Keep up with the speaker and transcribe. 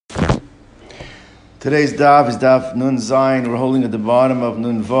Today's daf is daf Nun Zayin. We're holding at the bottom of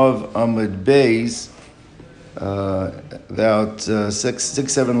Nun Vav Amud Beis, about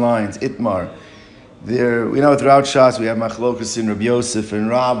 7 lines. Itmar. There, we know throughout Shas we have machlokas in Rabbi Yosef and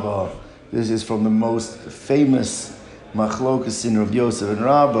Rabbi. This is from the most famous machlokas in Rabbi Yosef and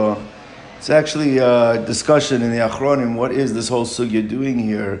Rabbi. It's actually a discussion in the Achronim. What is this whole sugya doing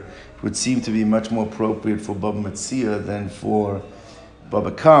here? It would seem to be much more appropriate for Bava Metzia than for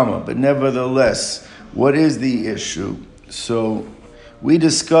Bava Kama. But nevertheless, what is the issue? So we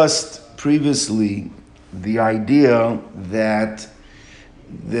discussed previously the idea that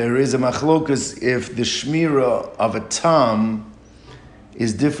there is a machlokas if the shmira of a tam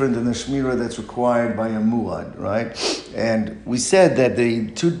is different than the shmira that's required by a muad, right? And we said that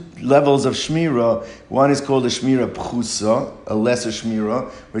the two levels of shmira, one is called a shmira pchusa, a lesser shmira,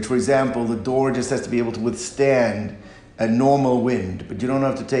 which, for example, the door just has to be able to withstand a normal wind, but you don't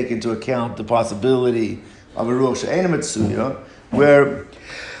have to take into account the possibility of a ruach she'eina mitzuya, where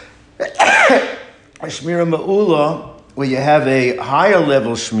a shmira ma'ula, where you have a higher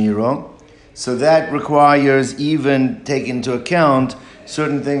level shmira, so that requires even take into account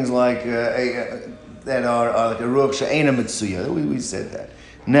certain things like that are like a ruach she'eina mitzuya. We said that.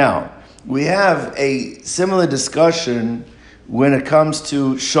 Now we have a similar discussion when it comes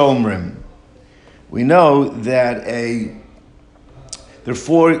to shomrim. We know that there are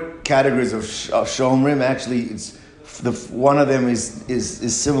 4 categories of shomrim. Actually, one of them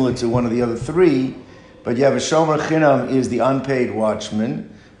is similar to one of the other 3, but you have a shomer chinam is the unpaid watchman,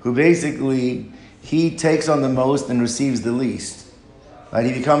 who basically he takes on the most and receives the least. Right?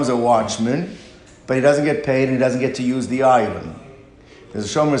 He becomes a watchman, but he doesn't get paid and he doesn't get to use the item.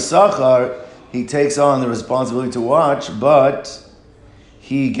 There's a shomer sachar. He takes on the responsibility to watch, but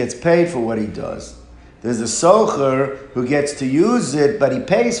he gets paid for what he does. There's a socher who gets to use it, but he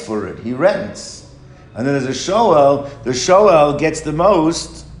pays for it. He rents. And then there's a shoel. The shoel gets the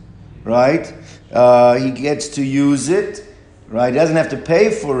most, right? He gets to use it, right? He doesn't have to pay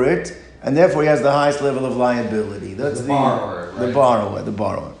for it, and therefore he has the highest level of liability. That's the borrower, right? The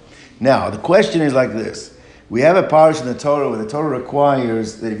borrower. Now, the question is like this. We have a parish in the Torah where the Torah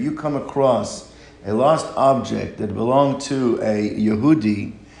requires that if you come across a lost object that belonged to a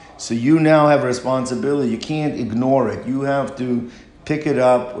Yehudi, so you now have a responsibility. You can't ignore it. You have to pick it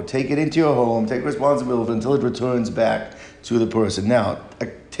up or take it into your home, take responsibility until it returns back to the person. Now,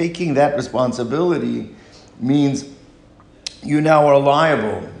 taking that responsibility means you now are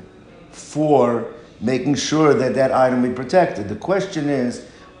liable for making sure that that item be protected. The question is,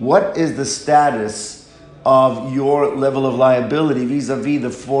 what is the status of your level of liability vis-a-vis the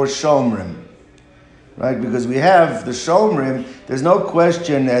 4 shomrim? Right, because we have the shomrim, there's no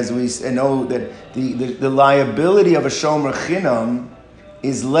question, as we know, that the liability of a shomer chinam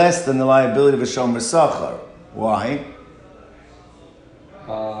is less than the liability of a shomer sachar. Why?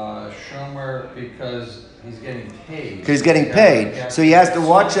 Shomer, because he's getting paid. Because he's getting paid. So he has to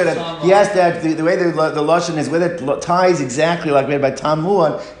watch it. He has to have, the way the lashon is, whether it ties exactly like made by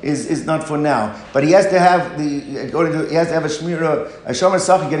Tamuan is not for now. But he has to have he has to have a shmira, a shomer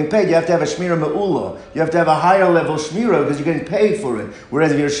sachar getting paid. You have to have a shmira me'ula. You have to have a higher level shmira because you're getting paid for it.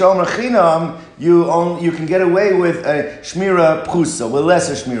 Whereas if you're a shomer chinam, you can get away with a shmira pchusa, with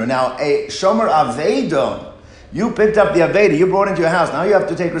lesser shmira. Now a shomer aveda, you picked up the Aveda, you brought it into your house. Now you have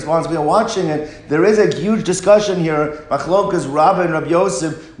to take responsibility for watching it. There is a huge discussion here. Machlokas, Rabbi and Rabbi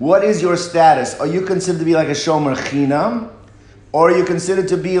Yosef. What is your status? Are you considered to be like a shomer chinam? Or are you considered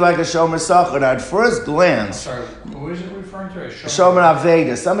to be like a shomer sachar? Now at first glance... Sorry, what is it referring to? A shomer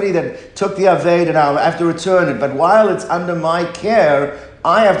Aveda. Somebody that took the Aveda, now I have to return it. But while it's under my care,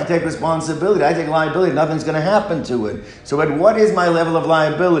 I have to take responsibility. I take liability. Nothing's going to happen to it. So, but what is my level of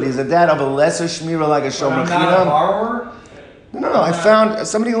liability? Is it that of a lesser shmira like a shomer chinam? Not a borrower? No. I found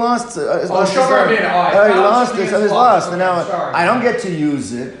somebody lost. Shomer he lost it. So he's lost, and now I don't get to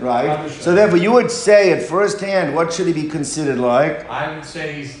use it, right? Understood. So therefore, you would say at first hand, what should he be considered like? I would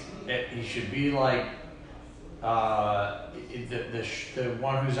say he should be like the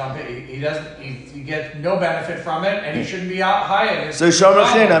one who's unpaid. He gets no benefit from it, and he shouldn't be out higher. So shomer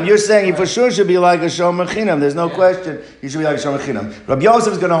chinam, you're saying he for sure should be like a shomer chinam. There's no question he should be like a shomer chinam. Rabbi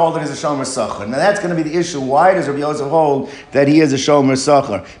Yosef is going to hold it as a shomer sachar. Now that's going to be the issue. Why does Rabbi Yosef hold that he is a shomer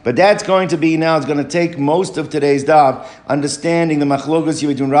sachar? But that's going to be now. It's going to take most of today's daf understanding the machlokas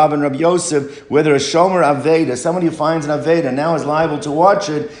between Rabbi and Rabbi Yosef, whether a shomer aveda, somebody who finds an aveda now is liable to watch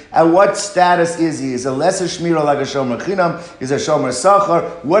it. At what status is he? Is a lesser shmira like a shomer chinam? Is a shomer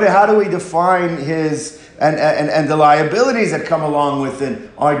sachar? How do we define his and the liabilities that come along with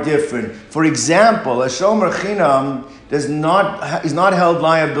it are different. For example, a shomer chinam is not held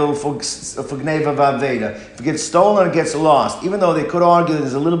liable for gneva v'aveda. If it gets stolen, it gets lost. Even though they could argue that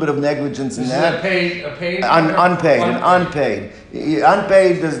there's a little bit of negligence in that. Unpaid.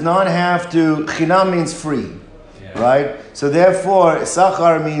 Unpaid does not have to. Chinam means free. Right? So therefore,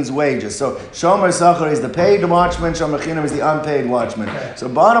 sachar means wages. So shomer sachar is the paid watchman, shomer chinam is the unpaid watchman. Okay. So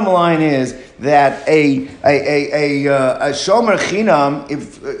bottom line is that a shomer chinam,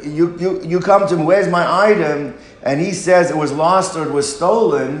 if you come to him, where's my item? And he says it was lost or it was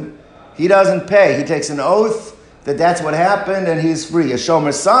stolen, he doesn't pay. He takes an oath that that's what happened and he's free. A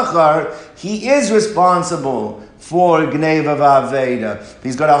shomer sachar, he is responsible for gneva v'aveda.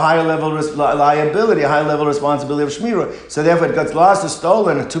 He's got a higher level liability, a higher level responsibility of shmirah. So therefore it gets lost or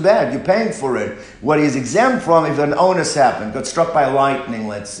stolen, too bad, you're paying for it. What he's exempt from, if an onus happened, got struck by lightning,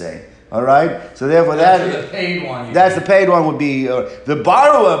 let's say. All right? So therefore that's the paid one. That's the paid one would be, the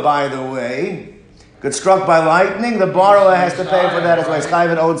borrower, by the way, got struck by lightning, the borrower has to pay for that as well. It's chayiv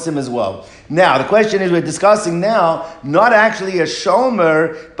and owns him as well. Now, the question is, we're discussing now, not actually a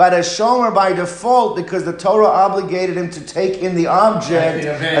shomer, but a shomer by default, because the Torah obligated him to take in the object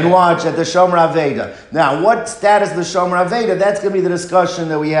and watch at the shomer aveda. Now, what status of the shomer aveda? That's going to be the discussion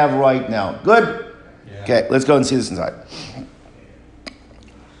that we have right now. Good? Yeah. Okay, let's go and see this inside.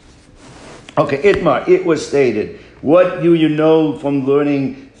 Okay, Itmar, it was stated. What do you know from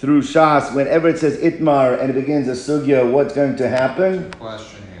learning through Shas, whenever it says Itmar and it begins a sugya, what's going to happen?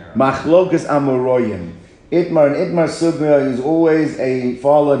 Question here. Machlokas amoroyim. Itmar and Itmar sugya is always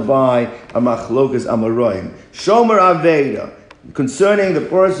followed by a machlokas amoroyim. Shomer aveda, concerning the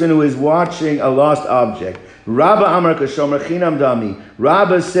person who is watching a lost object. Rabba amar kashomer chinam dami.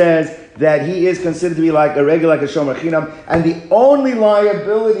 Rabba says that he is considered to be like a regular, like a shomer chinam, and the only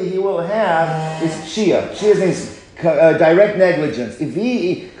liability he will have is shia. Shia means direct negligence. If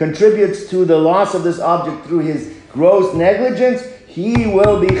he contributes to the loss of this object through his gross negligence, he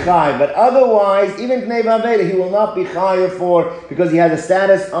will be chai. But otherwise, even Knei Vaveda, he will not be chai for, because he has the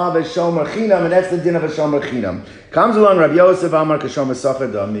status of a shomer chinam, and that's the din of a shomer chinam. Comes along Rabbi Yosef Amar Kashomer Sachar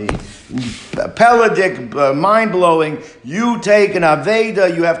Dami. Pelagic, mind-blowing. You take an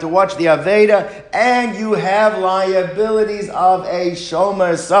Aveda, you have to watch the Aveda, and you have liabilities of a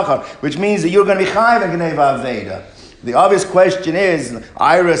Shomer Sachar, which means that you're going to be chayiv in Gnei Aveda. The obvious question is,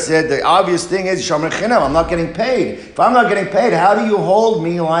 Ira said, the obvious thing is, Shomer Chinam, I'm not getting paid. If I'm not getting paid, how do you hold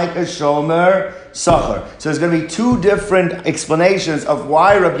me like a Shomer Sachar? So there's going to be two different explanations of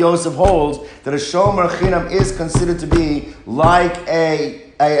why Rabbi Yosef holds that a Shomer Chinam is considered to be like a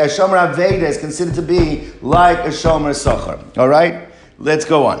Shomer Aveda is considered to be like a Shomer Sachar. All right? Let's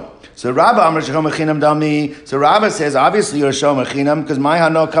go on. So Rabbi says, obviously you're a shomer chinam because my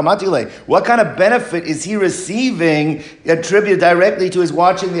hano kamatile. What kind of benefit is he receiving attributed directly to his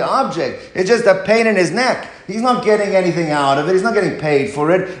watching the object? It's just a pain in his neck. He's not getting anything out of it. He's not getting paid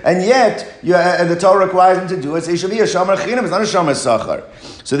for it. And yet, the Torah requires him to do it. So he should be a shomer chinam. It's not a shomer sachar.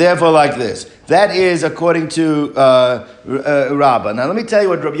 So therefore, like this. That is according to Rabbi. Now let me tell you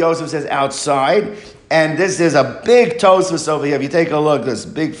what Rabbi Yosef says outside. And this is a big Tosfos over here. If you take a look, this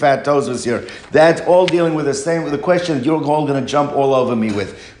big fat Tosfos here, that's all dealing with the question that you're all going to jump all over me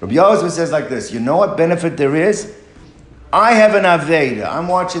with. Rabbi Yosef says like this, you know what benefit there is? I have an Aveda. I'm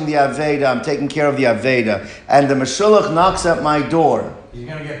watching the Aveda. I'm taking care of the Aveda. And the Meshulach knocks at my door. You're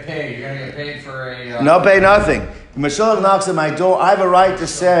going to get paid. You're going to get paid for a... No, pay nothing. The Meshulach knocks at my door. I have a right to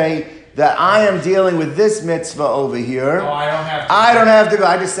say that I am dealing with this mitzvah over here. Oh, I don't have to. I don't have to go.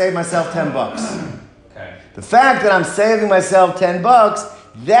 I just saved myself $10. The fact that I'm saving myself $10,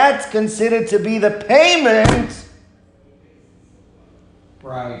 that's considered to be the payment,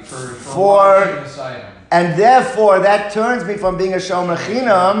 right? For this item, and therefore that turns me from being a shomer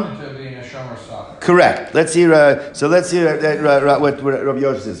chinam to being a shomer sachar. Correct. Let's hear. Let's hear what Rabbi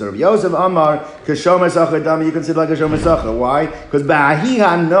Yosef says. So Rabbi Yosef Amar kashomer sachar dami. You consider like a shomer sachar. Why? Because ba'ahi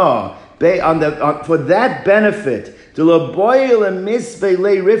hana for that benefit. That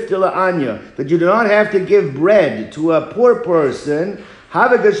you do not have to give bread to a poor person,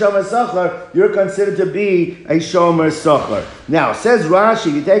 you're considered to be a shomer sachar. Now, says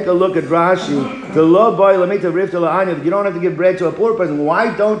Rashi, you take a look at Rashi, you don't have to give bread to a poor person. Why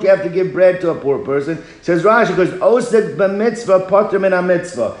don't you have to give bread to a poor person? Says Rashi, because osek b'mitzvah poter min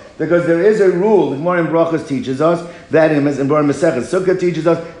mitzvah. Because there is a rule, the Gemara in Brachos teaches us, that in Masechet Sukkah teaches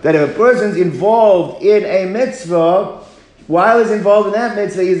us, that if a person's involved in a mitzvah, while he's involved in that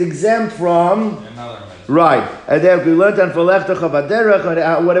mitzvah, he's exempt from another mitzvah. Right. And then we learned on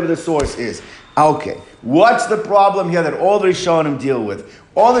whatever the source is. Okay, what's the problem here that all the Rishonim deal with?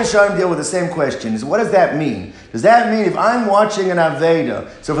 All the Rishonim deal with the same question. Is what does that mean? Does that mean if I'm watching an Aveda,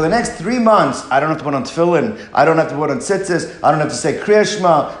 so for the next 3 months, I don't have to put on tefillin, I don't have to put on tzitzis, I don't have to say Kriya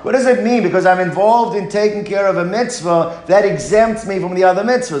Shema. What does it mean? Because I'm involved in taking care of a mitzvah that exempts me from the other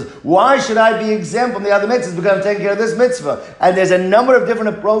mitzvahs. Why should I be exempt from the other mitzvahs because I'm taking care of this mitzvah? And there's a number of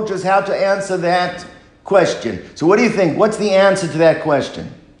different approaches how to answer that question. So what do you think? What's the answer to that question?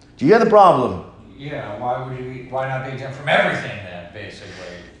 Do you hear the problem? Yeah, why not be exempt from everything then, basically?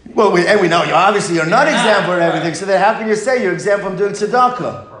 Well, we know you obviously you're not exempt from everything, so then how can you say you're exempt from doing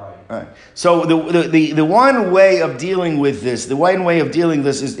tzedakah? Right. So the one way of dealing with this,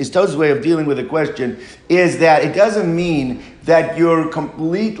 is Tos's way of dealing with the question, is that it doesn't mean that you're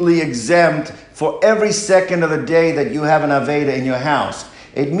completely exempt for every second of the day that you have an Aveda in your house.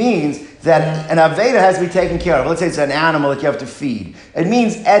 It means that an Aveda has to be taken care of. Let's say it's an animal that you have to feed. It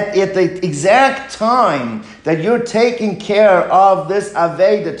means at the exact time that you're taking care of this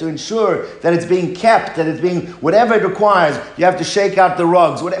Aveda to ensure that it's being kept, that it's being, whatever it requires, you have to shake out the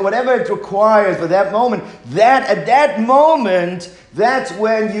rugs, whatever it requires for that moment, that at that moment, that's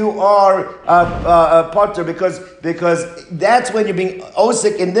when you are potter, because that's when you're being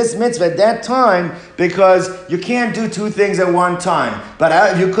osik in this mitzvah at that time, because you can't do two things at one time. But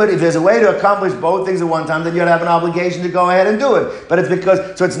if there's a way to accomplish both things at one time, then you'd have an obligation to go ahead and do it. But it's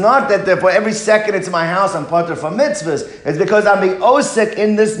because, so it's not that for every second it's in my house I'm potter for mitzvahs. It's because I'm being osik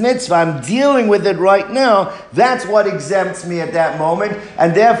in this mitzvah. I'm dealing with it right now. That's what exempts me at that moment.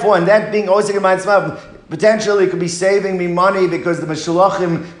 And therefore, and that being osik in my mitzvah, potentially could be saving me money because the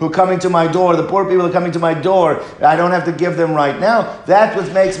Meshulachim who are coming to my door, the poor people who are coming to my door, I don't have to give them right now. That's what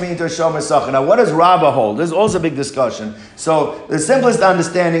makes me into a Shomer Sacher. Now, what does Rabbi hold? There's also a big discussion. So, the simplest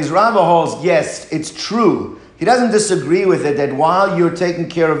understanding is Rabbi holds, yes, it's true. He doesn't disagree with it that while you're taking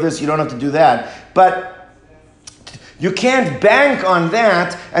care of this, you don't have to do that. But you can't bank on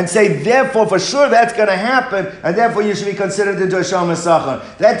that and say, therefore, for sure that's going to happen, and therefore you should be considered into a Shomer Sacher.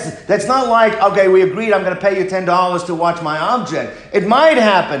 That's not like, okay, we agreed I'm going to pay you $10 to watch my object. It might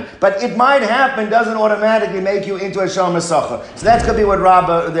happen, but it might happen doesn't automatically make you into a Shomer Sacher. So that could be what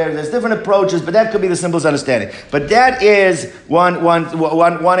Rabbi, there's different approaches, but that could be the simplest understanding. But that is one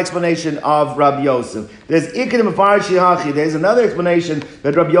explanation of Rabbi Yosef. There's another explanation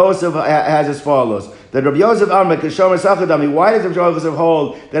that Rabbi Yosef has as follows. That Rabbi Yosef Amr, Shomer Sacher Dami, why does Rabbi Yosef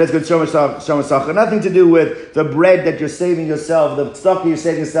hold that it's good Shomer Sacher? Nothing to do with the bread that you're saving yourself, the stuff you're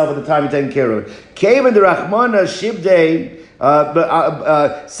saving yourself at the time you're taking care of it. Kevin the Rachmana Shibdei,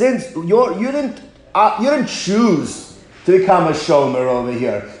 since you didn't choose to become a shomer over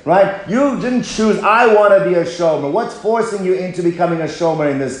here, right? You didn't choose, I want to be a shomer. What's forcing you into becoming a shomer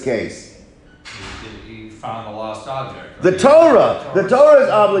in this case? He found the lost object. The Torah is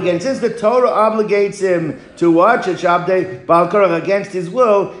obligated. Since the Torah obligates him to watch a Shabdei Baal Korach against his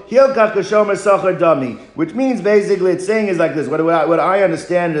will, he'll kach Shomer Sacher Dami. Which means basically it's saying is like this. What I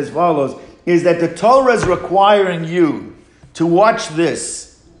understand as follows is that the Torah is requiring you to watch this.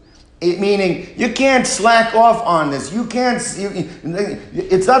 Meaning, you can't slack off on this. It's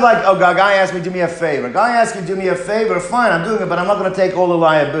not like, oh, guy asked me to do me a favor. Guy asked you to do me a favor, fine, I'm doing it, but I'm not going to take all the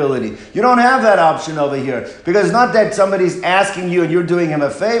liability. You don't have that option over here. Because it's not that somebody's asking you and you're doing him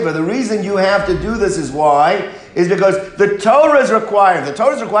a favor. The reason you have to do this is why? Is because the Torah is required. The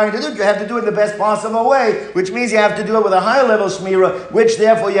Torah is requiring you to do it. You have to do it in the best possible way, which means you have to do it with a high level shmira, which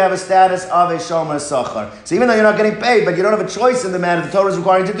therefore you have a status of a shomer sacher. So even though you're not getting paid, but you don't have a choice in the matter, the Torah is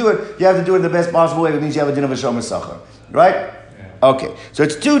requiring you to do it, you have to do it in the best possible way, which means you have a din of a shomer sacher. Right? Yeah. Okay. So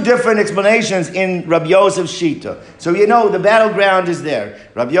it's two different explanations in Rabbi Yosef's Shita. So you know the battleground is there.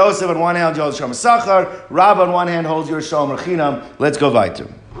 Rabbi Yosef on one hand holds shomer sacher, Rab on one hand holds your shomer chinam. Let's go weiter.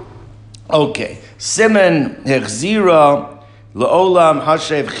 Okay. Simen Hechzira La'olam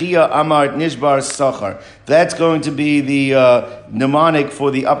Hashev Chia Amart Nishbar Sachar. That's going to be the mnemonic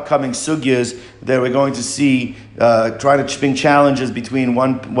for the upcoming sugyas that we're going to see, trying to bring challenges between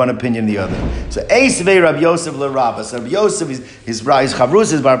one opinion and the other. So Eisvei Rabbi Yosef LaRabba. So Rabbi Yosef, his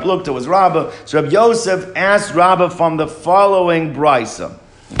Chavrus, his Bar Plukta was Rabba. So Rabbi Yosef asked Rabba from the following brisa.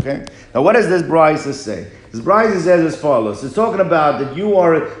 Okay? Now what does this brisa say? This brisa says as follows. It's talking about that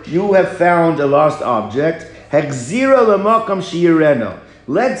you have found a lost object. Hekzira lemakam shiireno.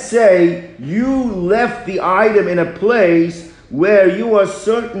 Let's say you left the item in a place where you are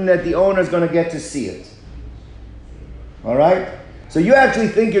certain that the owner is going to get to see it. All right? So you actually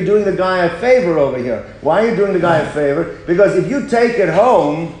think you're doing the guy a favor over here. Why are you doing the guy a favor? Because if you take it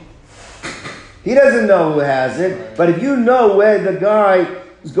home, he doesn't know who has it. But if you know where the guy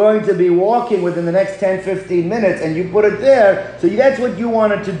is going to be walking within the next 10, 15 minutes, and you put it there, so that's what you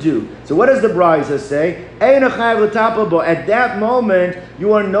wanted to do. So what does the Brisa say? At that moment,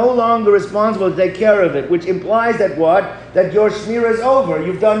 you are no longer responsible to take care of it, which implies that what? That your shmira is over.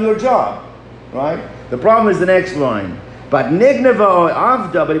 You've done your job, right? The problem is the next line. But nignava or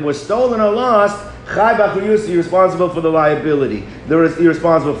avda, but it was stolen or lost, chai b'achriyus, you're responsible for the liability. You're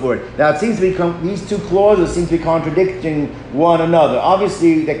responsible for it. Now it seems to be, these two clauses seem to be contradicting one another.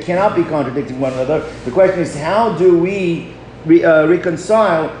 Obviously, they cannot be contradicting one another. The question is, how do we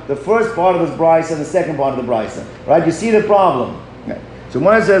reconcile the first part of this brisa and the second part of the brisa? Right? You see the problem. Okay. So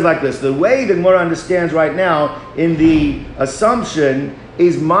one says like this, the way the Gemara understands right now in the assumption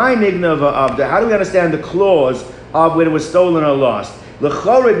is my nignava avda. How do we understand the clause of when it was stolen or lost?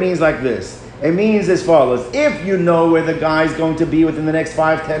 L'chorah means like this. It means as follows. If you know where the guy's going to be within the next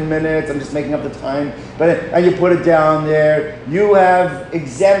 5-10 minutes, I'm just making up the time, and you put it down there, you have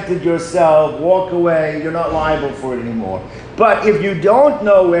exempted yourself, walk away, you're not liable for it anymore. But if you don't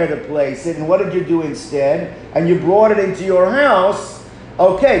know where to place it, and what did you do instead, and you brought it into your house,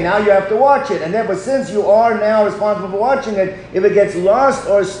 okay, now you have to watch it. And then, but since you are now responsible for watching it, if it gets lost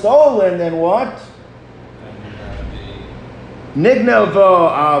or stolen, then what? Nignavo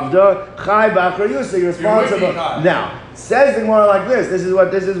avda chai b'achriyus, you're responsible. Now, says the Gemara like this. This is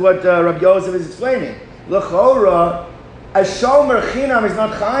what Rabbi Yosef is explaining. L'chora, a shomer chinam is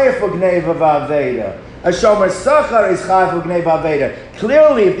not chayav for gneva v'aveda. A shomer sachar is chayav for gneva v'aveda.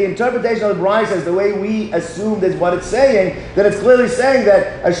 Clearly, if the interpretation of the Brisa is the way we assumed is what it's saying, then it's clearly saying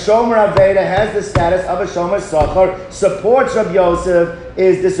that a shomer aveda has the status of a shomer sachar, supports Rabbi Yosef,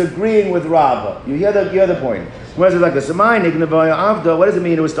 is disagreeing with Rabbi. You hear the point. What is it like this? What does it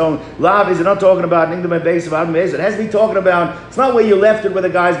mean it was stolen? Lav, is it not talking about Nigdam base of Adam? It has to be talking about, it's not where you left it where the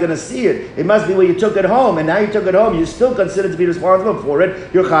guy's going to see it. It must be where you took it home, and now you took it home, you're still considered to be responsible for it.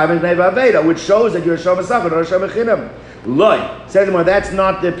 You're Chayv and Neva Aveda, which shows that you're a Shomer Sachar, not a Shomer Chinam. Loi. Says the Gemara, that's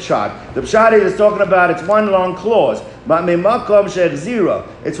not the pshat. The pshat is talking about, it's one long clause.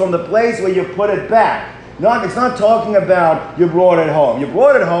 It's from the place where you put it back. It's not talking about you brought it home. You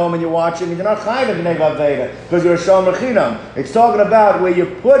brought it home and you're watching and you're not chayv b'nei vaveda because you're a shomer chinam. It's talking about where you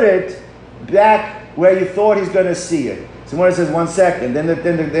put it back where you thought he's going to see it. So when it says 1 second, then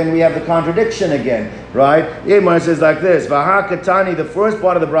we have the contradiction again, right? It says like this: V'hakatani. The first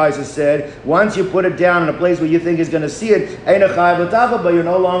part of the brisa said, once you put it down in a place where you think he's going to see it, ein chayv l'tava, but you're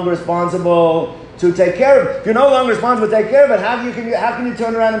no longer responsible to take care of it. If you're no longer responsible to take care of it, how can you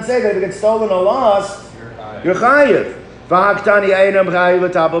turn around and say that if it gets stolen or lost? You're chayiv.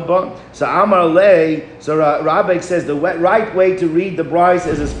 So Amar Lei, so Rabbi says the right way to read the brisa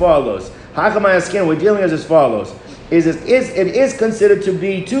is as follows. We're dealing as follows. It is considered to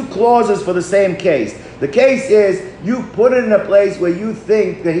be two clauses for the same case. The case is you put it in a place where you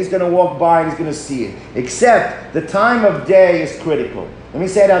think that he's going to walk by and he's going to see it. Except the time of day is critical. Let me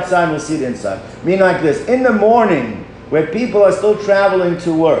say it outside and we'll see it inside. Meaning like this. In the morning, where people are still traveling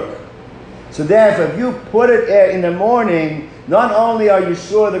to work, so therefore, if you put it in the morning, not only are you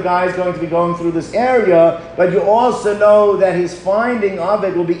sure the guy is going to be going through this area, but you also know that his finding of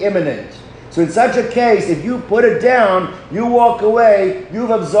it will be imminent. So in such a case, if you put it down, you walk away, you've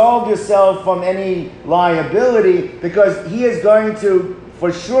absolved yourself from any liability because he is going to,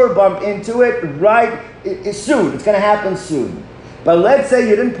 for sure, bump into it soon. It's going to happen soon. But let's say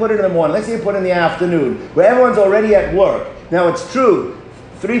you didn't put it in the morning. Let's say you put it in the afternoon, where everyone's already at work. Now it's true.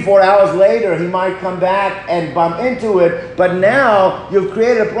 3-4 hours later, he might come back and bump into it, but now you've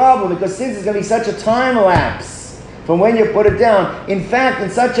created a problem because since there's going to be such a time lapse from when you put it down, in fact,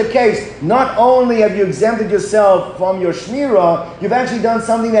 in such a case, not only have you exempted yourself from your shmira, you've actually done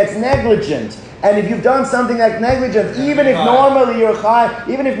something that's negligent. And if you've done something like negligent, even if normally you're a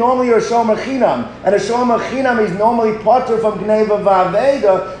shomer chinam, and a shomer chinam is normally potter from gneva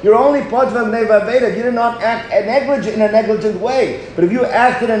va'aveda, you're only potter from gneva va'aveda if you did not act in a negligent way. But if you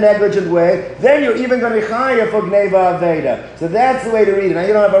act in a negligent way, then you're even going to be chayav for gneva va'aveda. So that's the way to read it. Now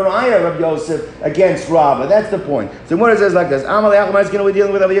you don't have a raya, Rabbi Yosef, against Rabbi. That's the point. So what it says like this: we're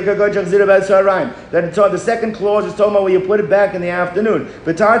dealing with that the second clause is talking about where you put it back in the afternoon.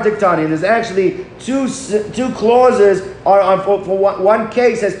 And there's actually two clauses for one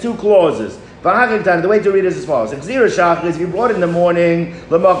case has two clauses. The way to read it is as follows. If you brought it in the morning,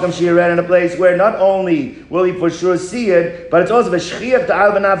 in a place where not only will he for sure see it, but it's also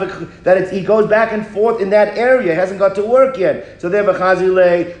that he goes back and forth in that area. He hasn't got to work yet. So then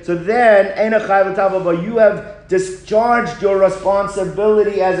you have discharged your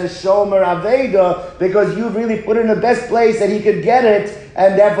responsibility as a Shomer Aveda because you really put it in the best place that he could get it,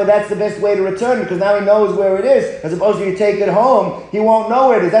 and therefore that's the best way to return it, because now he knows where it is, as opposed to you take it home, he won't know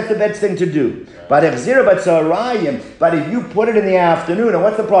where it is. That's the best thing to do. But if you put it in the afternoon, and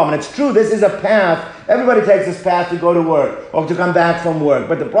what's the problem? And it's true, this is a path. Everybody takes this path to go to work or to come back from work.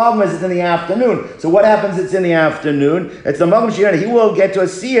 But the problem is it's in the afternoon. So what happens? It's in the afternoon. It's the moment he will get to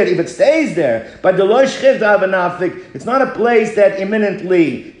see it if it stays there. But it's not a place that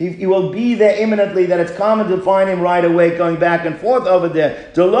imminently, he will be there imminently, that it's common to find him right away going back and forth over there.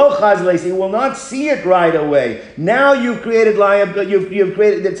 He will not see it right away. Now you've created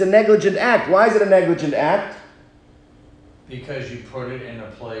it's a negligent act. Why is it a negligent act? Because you put it in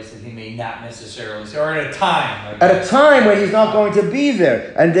a place that he may not necessarily see, or at a time. At a time when he's not going to be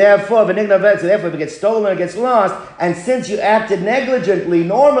there. And therefore, if it gets stolen, it gets lost. And since you acted negligently,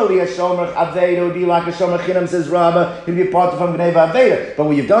 normally a Shomer Aveda would be like a Shomer Chinam, says Rabbi, he'd be part from Gneva Aveda. But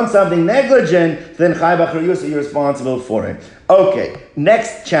when you've done something negligent, then Chai B'Chariyus, you're responsible for it. Okay,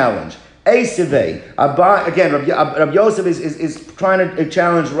 next challenge. Again, Rabbi Yosef is trying to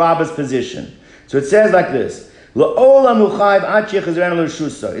challenge Rabba's position. So it says like this. It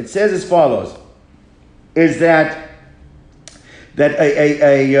says as follows: is that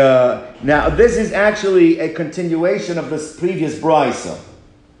now this is actually a continuation of this previous brisa.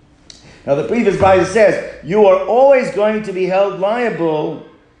 Now the previous brisa says you are always going to be held liable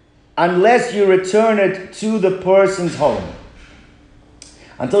unless you return it to the person's home.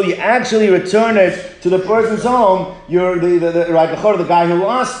 Until you actually return it to the person's home, you're the guy who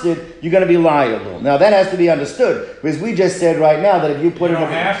lost it, you're going to be liable. Now that has to be understood, because we just said right now that if you put it in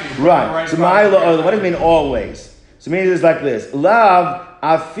right. So what does it mean always? So it means it's like this. Lav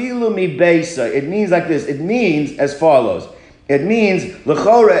afilu mi beisa. It means like this. It means as follows. It means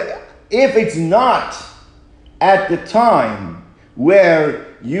l'chora, if it's not at the time where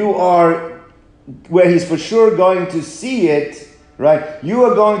he's for sure going to see it. Right? You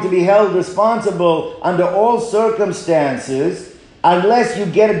are going to be held responsible under all circumstances unless you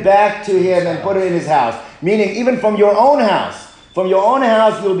get it back to him and put it in his house. Meaning, even from your own house. From your own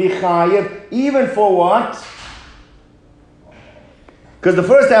house, you'll be chayiv. Even for what? Because the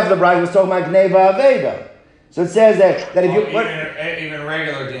first half of the bride was talking about Gneva Aveda. So it says that if you put... Even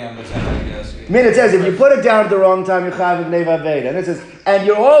regular damage, I guess. I mean, it says if you put it down at the wrong time, you're chayav Gneva Aveda. And it says, and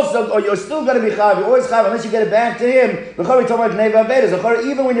you're still going to be chayav. You're always chayav unless you get it back to him. We're talking about Gneva Aveda.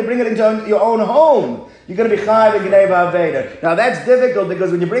 Even when you bring it into your own home, you're going to be chayav Gneva Aveda. Now that's difficult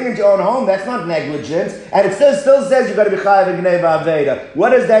because when you bring it into your own home, that's not negligence, and it still says you're going to be chayav Gneva Aveda. What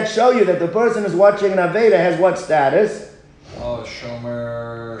does that show you? That the person who's watching an Aveda has what status? Oh,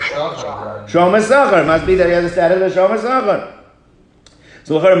 Shomer Sachar. Shomer Sachar. Must be that he has a status of Shomer Sachar.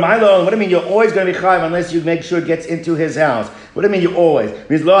 So, what do you mean you're always going to be chayav unless you make sure it gets into his house? What do you mean you always? It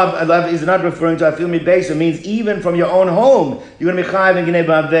means love is not referring to afil mi beis. It means even from your own home, you're going to be chayav in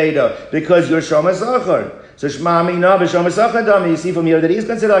Gneva Aveda because you're Shomer Sachar. So Shema Mina b'Shomer Sachar dami. You see from here that he's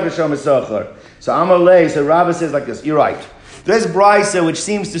considered like a Shomer Sachar. So Amalei. So Rabbi says like this. You're right. There's brisa which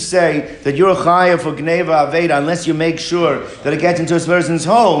seems to say that you're a chayav for Gneva Aveda unless you make sure that it gets into a person's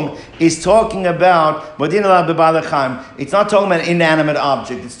home. Is talking about modin alav b'balachim. It's not talking about an inanimate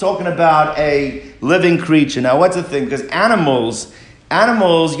object. It's talking about a living creature. Now, what's the thing? Because animals,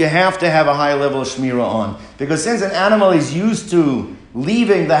 you have to have a high level of shmira on. Because since an animal is used to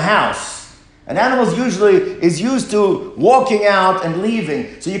leaving the house, an animal usually is used to walking out and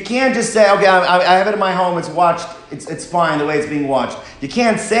leaving. So you can't just say, okay, I have it in my home, it's watched, it's fine the way it's being watched. You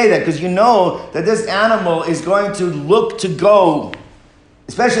can't say that because you know that this animal is going to look to go,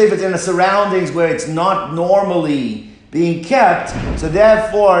 especially if it's in the surroundings where it's not normally being kept. So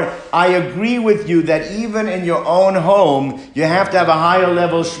therefore, I agree with you that even in your own home, you have to have a higher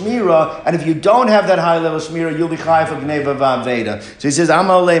level shmira, and if you don't have that higher level shmira, you'll be chayav for Gneva Aveda. So he says,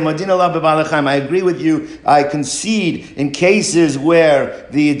 I agree with you, I concede in cases where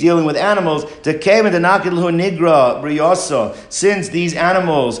you're dealing with animals, since these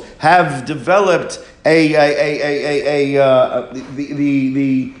animals have developed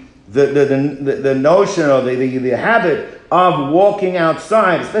the notion or the habit of walking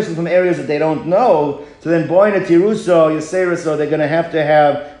outside, especially from areas that they don't know, so then boina tiruso, yaseraso, they're going to have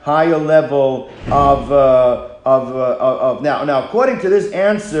higher level of now according to this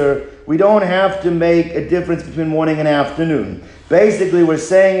answer, we don't have to make a difference between morning and afternoon. Basically, we're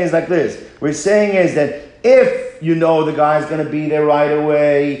saying is like this. We're saying is that if you know the guy's going to be there right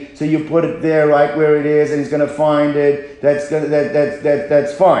away, so you put it there right where it is, and he's going to find it.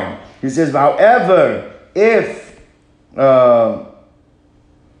 That's fine. He says, however, if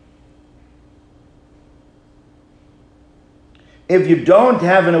If you don't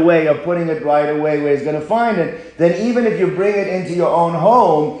have a way of putting it right away where he's going to find it, then even if you bring it into your own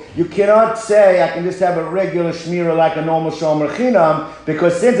home, you cannot say, I can just have a regular shmirah like a normal shomer chinam,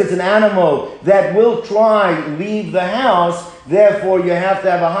 because since it's an animal that will try leave the house, therefore you have to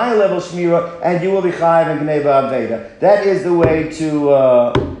have a high level shmirah, and you will be chayav and gneva aveda. That is the way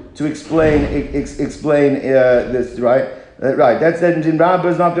to explain this, right? Right. That's that. Rabbi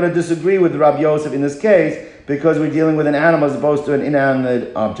is not going to disagree with Rabbi Yosef in this case, because we're dealing with an animal as opposed to an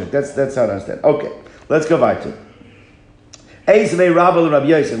inanimate object. That's how to understand. Okay, let's go weiter. Rabbi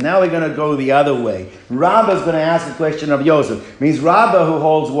Yosef. Now we're going to go the other way. Rabbi is going to ask a question of Yosef. Means Rabbi, who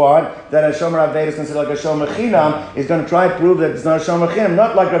holds what? That a shomer aveda is considered like a shomer chinam, is going to try to prove that it's not a shomer chinam,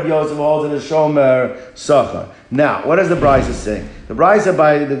 not like Rabbi Yosef who holds it as shomer sachar. Now, what does the Brisa say? The Brisa,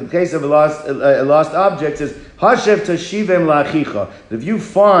 by the case of a lost object, says hashev tashivem lachicha. If you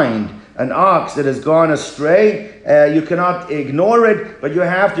find an ox that has gone astray, you cannot ignore it, but you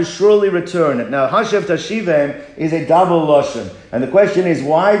have to surely return it. Now, hashev tashivem is a double lashon, and the question is,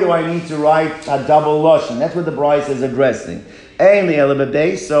 why do I need to write a double lashon? That's what the Brisa is addressing.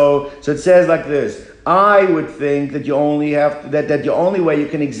 So it says like this. I would think that you only have that the only way you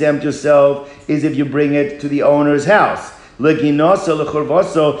can exempt yourself is if you bring it to the owner's house. But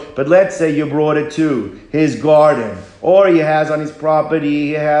let's say you brought it to his garden, or he has on his property,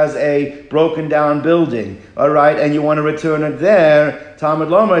 he has a broken down building, all right, and you want to return it there. Talmud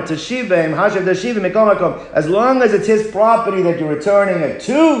Lomer Tashivim, Hashav Tashivim, as long as it's his property that you're returning it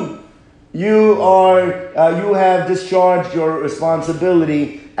to, you have discharged your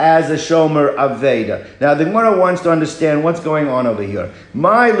responsibility as a shomer aveda. Now the Gemara wants to understand what's going on over here.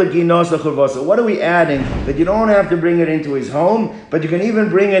 What are we adding that you don't have to bring it into his home, but you can even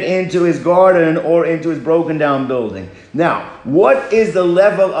bring it into his garden or into his broken down building? Now, what is the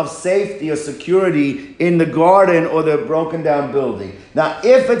level of safety or security in the garden or the broken down building? Now,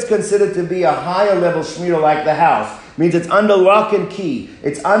 if it's considered to be a higher level shmirah like the house, means it's under lock and key,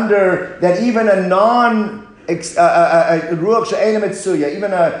 it's under that even a even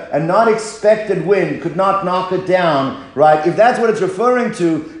a not expected wind could not knock it down, right? If that's what it's referring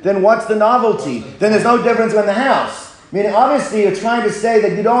to, then what's the novelty? Then there's no difference in the house. Meaning, obviously, you're trying to say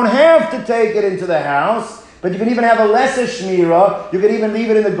that you don't have to take it into the house, but you can even have a lesser shmirah. You can even leave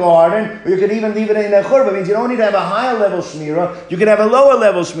it in the garden, or you can even leave it in the churba. It means you don't need to have a higher level shmirah. You can have a lower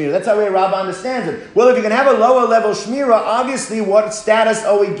level shmirah. That's how Rabbi understands it. Well, if you can have a lower level shmirah, obviously, what status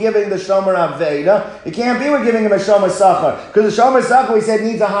are we giving the shomer aveda? It can't be we're giving him a shomer sachar, because the shomer sachar we said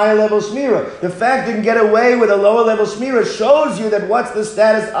needs a higher level shmirah. The fact you can get away with a lower level shmirah shows you that what's the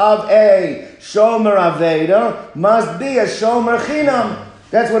status of a shomer aveda must be a shomer chinam.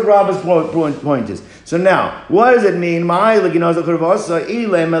 That's what Rabbi's point is. So now, what does it mean? That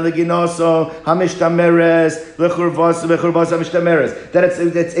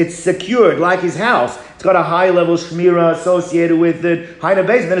it's secured, like his house. It's got a high level shmirah associated with it.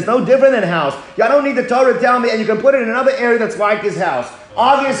 Then it's no different than house. I don't need the Torah to tell me, and you can put it in another area that's like his house.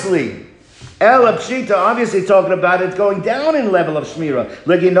 Obviously. El Pshita, obviously talking about it's going down in level of shmirah.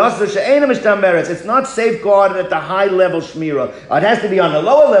 It's not safeguarded at the high level shmirah. It has to be on the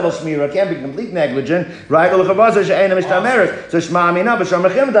lower level shmirah. It can't be complete negligent, right? So Shema Amina, but Shomer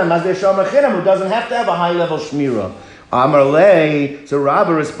Chinam, must be a Shomer Chinam who doesn't have to have a high level shmirah. Amar Lei, so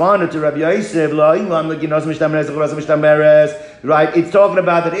Rabbi responded to Rabbi Yosef, right? It's talking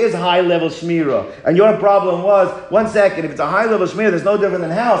about that it is high level shmirah. And your problem was, one second, if it's a high level shmirah, there's no different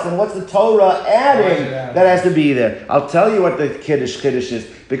than house, and what's the Torah adding that has to be there? I'll tell you what the Kiddush is,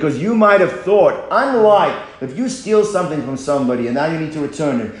 because you might have thought, unlike if you steal something from somebody and now you need to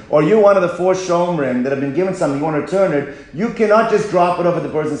return it, or you're one of the 4 shomrim that have been given something, you want to return it, you cannot just drop it off at the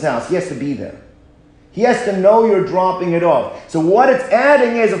person's house. He has to be there. He has to know you're dropping it off. So what it's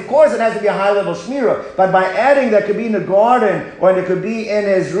adding is, of course, it has to be a high-level shmirah, but by adding that could be in the garden or it could be in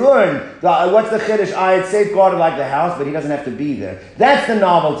his ruin. What's the chiddush? It's safeguarded like the house, but he doesn't have to be there. That's the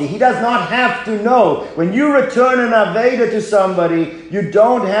novelty. He does not have to know. When you return an aveda to somebody, you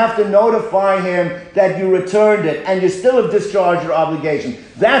don't have to notify him that you returned it, and you still have discharged your obligation.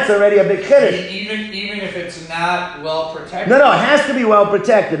 That's already a big chiddush. Even if it's not well protected. No, it has to be well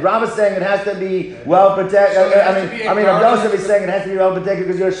protected. Rob is saying it has to be well protected. So I mean, Joseph is saying it has to be well protected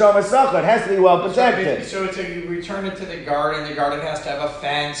because you're a shomer sachar. It has to be well protected. So you return it to the garden. The garden has to have a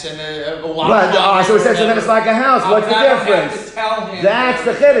fence and a lot. Right. So then it's like a house. What's the difference? Have to tell him. That's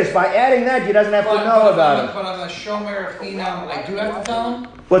the chiddush. By adding that, he doesn't have to know about it. But on the shomer chinam, I do have to tell him.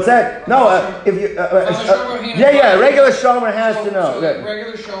 What's that? No, if you regular shomer has to know. So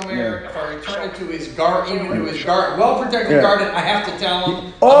regular shomer, if I return it to his garden, even to his garden, well protected garden, I have to tell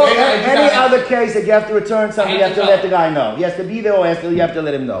him. Or any other case, again, you have to return something, you have to let the guy know. He has to be there or you have to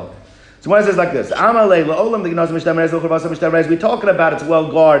let him know. So one says like this, we're talking about it's well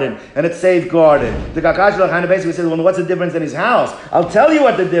guarded and it's safeguarded. The Kakash basically says, well, what's the difference in his house? I'll tell you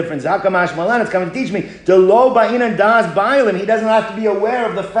what the difference is. Hakamash Malan, it's coming to teach me. The lo ba'in and das bailim. He doesn't have to be aware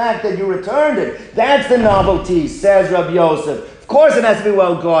of the fact that you returned it. That's the novelty, says Rabbi Yosef. Of course it has to be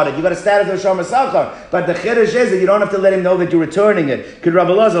well guarded. You've got a status of Shomer Sachar. But the chiddush is that you don't have to let him know that you're returning it. Could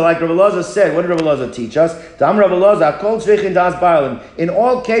Rabbi Loza, like Rabbi Loza said, what did Rabbi Loza teach us? Dam Rabbi Loza, kol tzrichin das bailim. In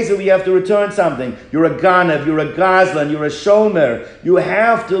all cases where you have to return something, you're a ganav, you're a gazlan, you're a shomer, you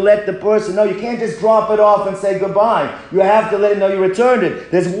have to let the person know. You can't just drop it off and say goodbye. You have to let him know you returned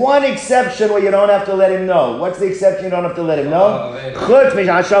it. There's one exception where you don't have to let him know. What's the exception you don't have to let him know? Except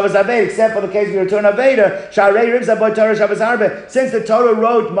for the case we return Aveda, since the Torah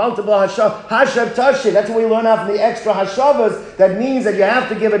wrote multiple hashav tashit, that's what we learn out from the extra hashavas. That means that you have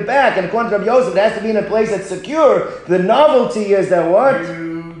to give it back. And according to Rabbi Yosef, it has to be in a place that's secure. The novelty is that what?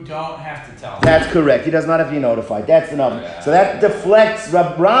 You don't have to tell him. That's correct. He does not have to be notified. That's the novelty. Yeah. So that deflects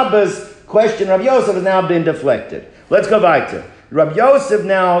Rabba's question. Rabbi Yosef has now been deflected. Let's go weiter. Rabbi Yosef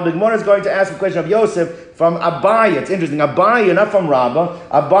now, the Gemara is going to ask a question of Yosef from Abai. It's interesting. Abai, not from Rabbah.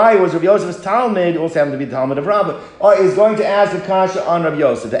 Abai was Rabbi Yosef's Talmud, also happened to be the Talmud of Rabbah, or is going to ask a kasha on Rabbi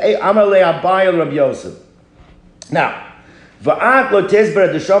Yosef. Amalei Abai al Rabbi Yosef. Now,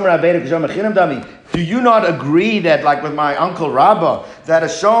 do you not agree that, like with my uncle Rabbah, that a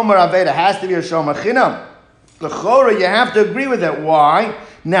Shomer Aveda has to be a Shomer Chinam? L'chora, you have to agree with that. Why?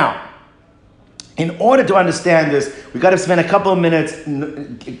 Now, in order to understand this, we've got to spend a couple of minutes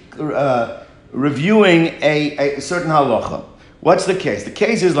reviewing a certain halacha. What's the case? The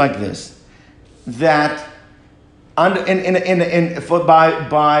case is like this: that by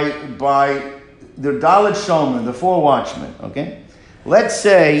the Dalet Shomer, the four watchmen. Okay, let's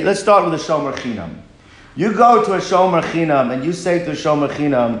start with a Shomer Chinam. You go to a Shomer Chinam and you say to a Shomer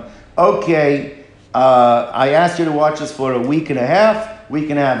Chinam, okay, I asked you to watch this for a week and a half. Week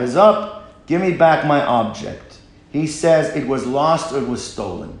and a half is up. Give me back my object. He says it was lost or it was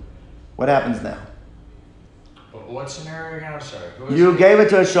stolen. What happens now? What scenario again? I'm sorry. You gave it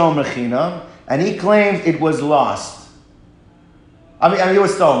to a Shomer Chinam, and he claims it was lost. I mean, it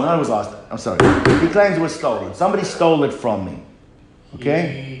was stolen. No, it was lost. I'm sorry. He claims it was stolen. Somebody stole it from me.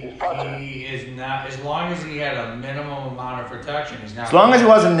 Okay? He is not, as long as he had a minimum amount of protection, he's not. As long as he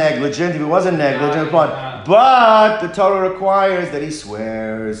wasn't negligent, if he wasn't negligent, but the Torah requires that he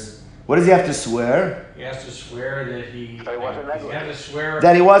swears. What does he have to swear? He has to swear that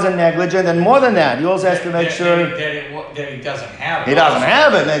he wasn't negligent, and more than that, he also has to make sure that he doesn't have it. He doesn't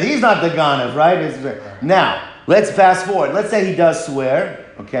have it. That he's not the ganav, right? Now, let's fast forward. Let's say he does swear,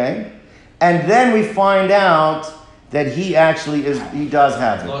 okay, and then we find out that he actually he does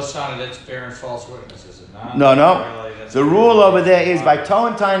have it. That's bearing false witness, is it not? No. Really, the rule over there is by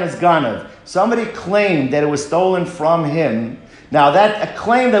Toentain is ganav. Somebody claimed that it was stolen from him. Now, that a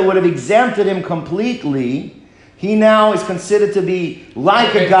claim that would have exempted him completely, he now is considered to be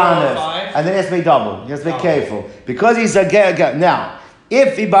like a ganav, and then he has to be double. He has to be careful because he's a now.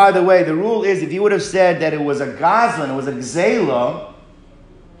 If he, by the way, the rule is if he would have said that it was a gazlan, it was a gzela,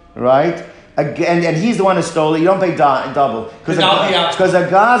 right? And he's the one who stole it. You don't pay double because a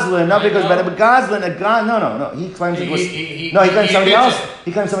gazlan, not because but a gazlan, no. He claims it was he claims somebody else.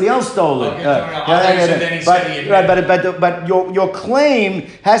 He claims somebody else stole it. But your claim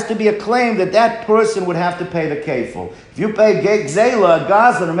has to be a claim that person would have to pay the kefil. If you pay gzela,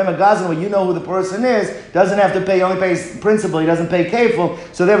 gazlan, remember gazlan, when you know who the person is, doesn't have to pay. He only pays principal. He doesn't pay kefil.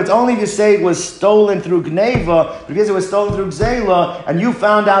 So there, it's only if you say it was stolen through gneva, because it was stolen through gzela, and you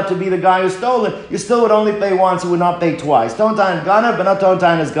found out to be the guy who stole it, you still would only pay once. You would not pay twice. Toentain ganav, but not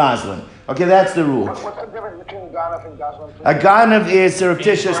toentain as gazlan. Okay, that's the rule. What's the difference between ganav and gazlan? A ganav is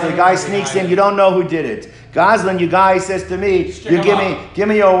surreptitious. The guy sneaks in. You don't know who did it. Gazlan, your guy says to me, "You give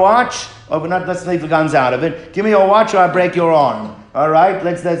me your watch." Oh, but let's leave the guns out of it. Give me your watch, or I break your arm. All right,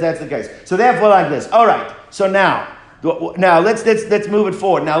 that's the case. So therefore, like this. All right. So now let's move it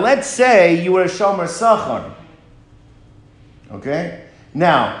forward. Now let's say you were a shomer sachar. Okay.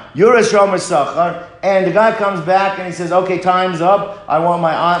 Now you're a shomer sachar, and the guy comes back and he says, "Okay, time's up. I want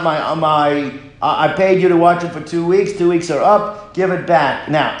I paid you to watch it for 2 weeks. 2 weeks are up. Give it back."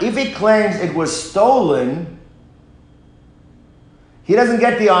 Now, if he claims it was stolen, he doesn't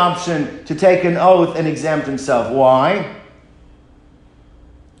get the option to take an oath and exempt himself. Why?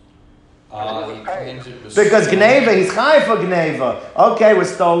 Because gneva, he's chai for gneva. Okay, it was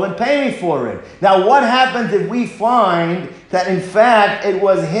stolen. Pay me for it. Now, what happens if we find that in fact it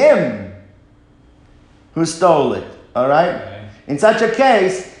was him who stole it? All right. In such a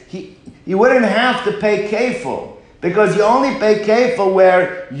case, you wouldn't have to pay kefil. Because you only pay kefil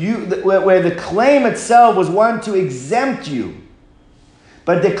where the claim itself was one to exempt you.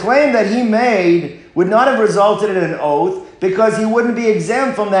 But the claim that he made would not have resulted in an oath because he wouldn't be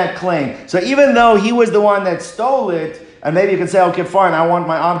exempt from that claim. So even though he was the one that stole it, and maybe you could say, okay, fine, I want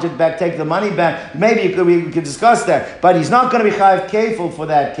my object back, take the money back. Maybe we could discuss that. But he's not going to be chayav kefil for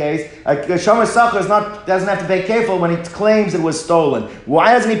that case. Shomer Sachar doesn't have to pay kefil when he claims it was stolen.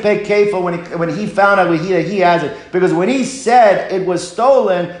 Why doesn't he pay kefil when he found out that he has it? Because when he said it was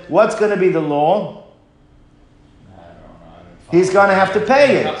stolen, what's going to be the law? He's going to have to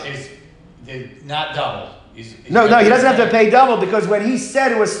pay it. It's not double. No, he doesn't have to pay double because when he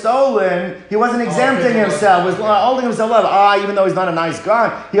said it was stolen, he wasn't exempting himself. He was holding himself up. Even though he's not a nice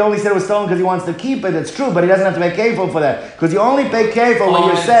guy, he only said it was stolen because he wants to keep it. It's true, but he doesn't have to pay kefil for that because you only pay kefil when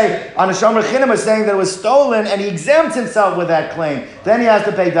you say on a shomer chinam is saying that it was stolen and he exempts himself with that claim. Then he has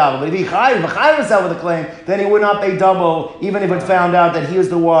to pay double. But if he chayav himself with a claim, then he would not pay double even if it found out that he was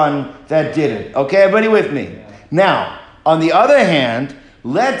the one that did it. Okay, everybody with me? Now, on the other hand,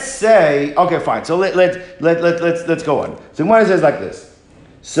 let's say, okay, fine. So let's go on. So Gemara says like this.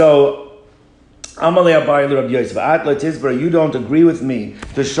 So Amalei Abai Rabbi Yosef, Atla Tizbra, you don't agree with me.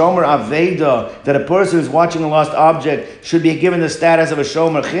 The Shomer Aveda, that a person who's watching a lost object should be given the status of a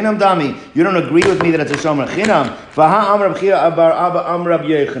Shomer Chinam Dami. You don't agree with me that it's a Shomer Chinam. Vaha Amrab Chia Abar Abba Amrab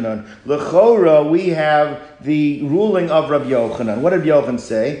Yechanan. L'chora, we have the ruling of Rabbi Yochanan. What did Yochanan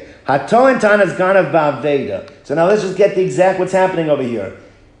say? Hatoen Tanas Ganav Ba'aveda. So now let's just get the exact what's happening over here.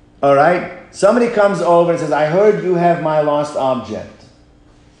 All right? Somebody comes over and says, I heard you have my lost object.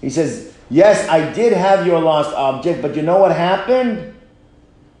 He says, yes, I did have your lost object, but you know what happened?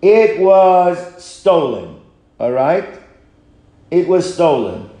 It was stolen. All right? It was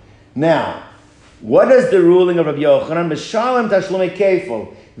stolen. Now, what is the ruling of Rabbi Yochanan? Mishalem tashlumei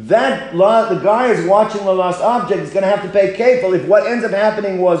kefil. The guy is watching the lost object is going to have to pay kefil if what ends up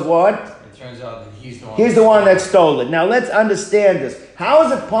happening was what? It turns out that he's the one that stole it. Now let's understand this. How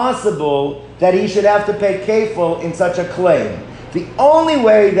is it possible that he should have to pay kefil in such a claim? The only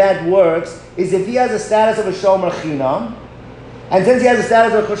way that works is if he has a status of a shomer chinam, and since he has a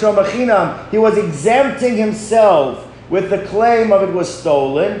status of a shomer chinam, he was exempting himself with the claim of it was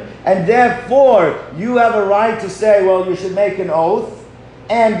stolen, and therefore you have a right to say, well, you should make an oath,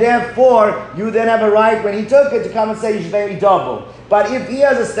 and therefore you then have a right when he took it to come and say you should pay me double. But if he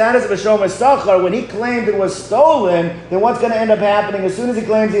has a status of a shomer sachar, when he claimed it was stolen, then what's going to end up happening? As soon as he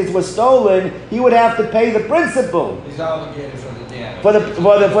claims it was stolen, he would have to pay the principal. He's obligated for the damage. For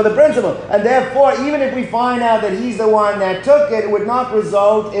the principal. And therefore, even if we find out that he's the one that took it, it would not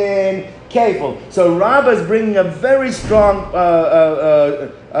result in kefil. So Rabbi is bringing a very strong,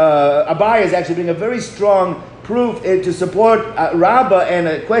 Abai is actually bringing a very strong proof to support Rabba and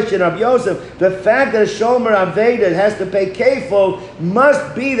a question of Yosef. The fact that a shomer aveda has to pay kefil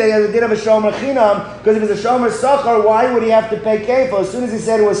must be that he has a din of a shomer chinam, because if it's a shomer sachar, why would he have to pay kefil? As soon as he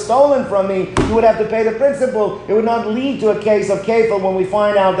said it was stolen from me, he would have to pay the principal. It would not lead to a case of kefil when we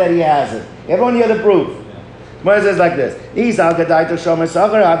find out that he has it. Everyone hear the proof? Gemara says like this: if you tell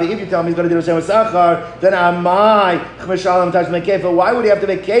me he's going to do a shomer sachar, then why would he have to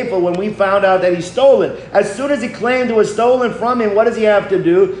make kefil when we found out that he stole it? As soon as he claimed it was stolen from him, what does he have to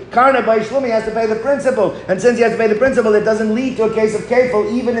do? Karna by Shlum, he has to pay the principal, and since he has to pay the principal, it doesn't lead to a case of kefil,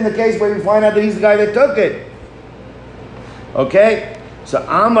 even in the case where we find out that he's the guy that took it. Okay, so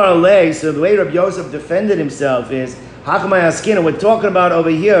Amar Lei. So the way Rabbi Yosef defended himself is, Hakmai Askina, we're talking about over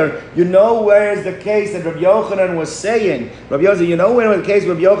here, you know where is the case that Rabbi Yochanan was saying, Rabbi Yosef, you know where the case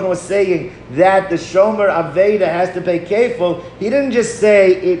Rabbi Yochanan was saying that the Shomer Aveda has to pay kefil? He didn't just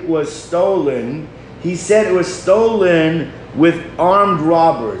say it was stolen, he said it was stolen with armed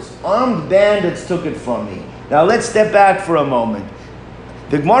robbers. Armed bandits took it from me. Now let's step back for a moment.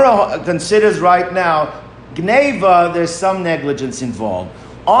 The Gemara considers right now, Gneva, there's some negligence involved.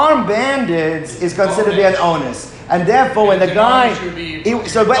 Armed bandits is considered to be an onus. And therefore, when the guy,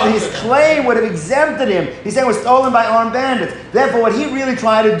 his claim would have exempted him. He's saying it was stolen by armed bandits. Therefore, what he really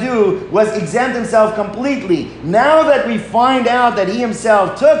tried to do was exempt himself completely. Now that we find out that he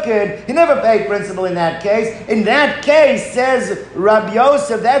himself took it, he never paid principal in that case. In that case, says Rabbi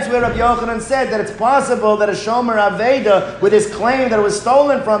Yosef, that's where Rabbi Yochanan said that it's possible that a Shomer Aveda, with his claim that it was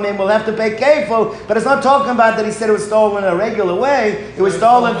stolen from him, will have to pay kefil. But it's not talking about that he said it was stolen in a regular way. It was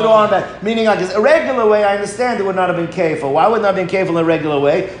stolen through armed bandits. Meaning, like a regular way, I understand it would not have been kefil. Why would it not have been kefil in a regular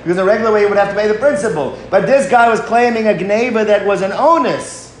way? Because in a regular way, you would have to pay the principal. But this guy was claiming a gneva that was an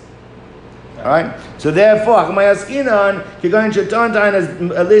onus. All right? So therefore, you're going to turn as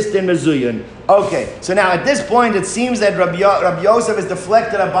a list in Mezuyan. Okay, so now at this point it seems that Rabbi Yosef has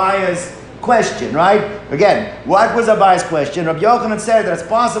deflected Abaya's question, right? Again, what was Abaya's question? Rabbi Yochanan said that it's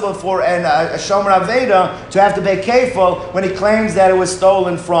possible for a Shomer Aveda to have to pay kefil when he claims that it was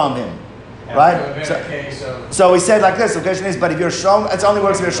stolen from him. Right? So we said like this, the question is, but if you're Shomer, it only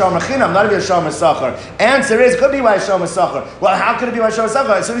works if you're Shomer Chinam, not if you're Shomer Sachar. Answer is, could be why Shomer Sachar. Well, how could it be why Shomer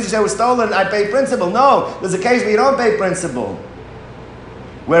Sachar? As soon as you say it was stolen, I pay principal. No, there's a case where you don't pay principal.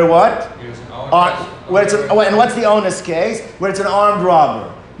 Where what? Where it's and what's the onus case? Where it's an armed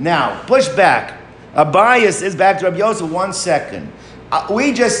robber. Now, push back. A bias is back to Rabbi Yosef 1 second.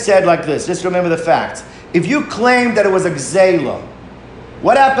 We just said like this, just remember the facts. If you claim that it was a gzela,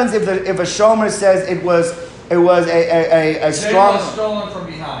 what happens if a shomer says it was a strong... Zela stolen from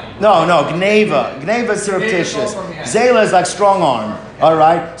behind. No, gneva. Gneva is surreptitious. Zela is like strong arm. All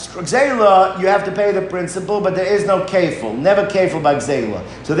right? Zela, you have to pay the principal, but there is no kefil. Never kefil by Zela.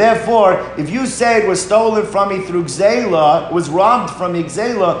 So therefore, if you say it was stolen from me through Zela, it was robbed from me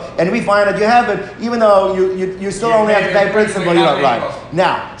Zela, and we find that you have it, even though you still only have to pay principal, you're not right.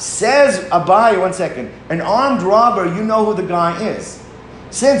 Now, says Abai, 1 second, an armed robber, you know who the guy is.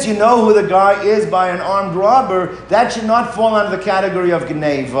 Since you know who the guy is by an armed robber, that should not fall under the category of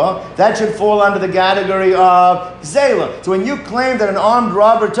Gneva. That should fall under the category of Gzela. So when you claim that an armed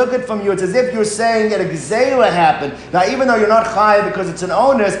robber took it from you, it's as if you're saying that a Gzela happened. Now, even though you're not Chayav because it's an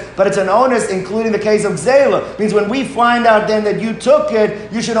onus, but it's an onus including the case of Gzela. Means when we find out then that you took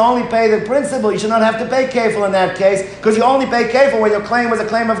it, you should only pay the principal. You should not have to pay kefil in that case, because you only pay kefil when your claim was a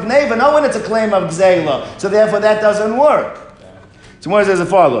claim of Gneva, not when it's a claim of Gzela. So therefore that doesn't work. So one says as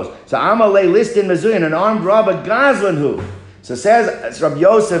follows. So Amalei listed Mezuyin, an armed robber, Gazlan who? So says Rabbi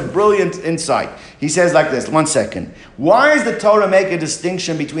Yosef, brilliant insight. He says like this, 1 second. Why does the Torah make a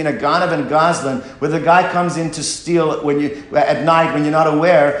distinction between a Ganav and a Gazlan, where the guy comes in to steal at night when you're not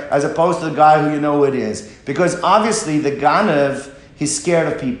aware, as opposed to the guy who you know who it is? Because obviously the Ganav, he's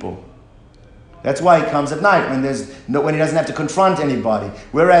scared of people. That's why he comes at night when he doesn't have to confront anybody.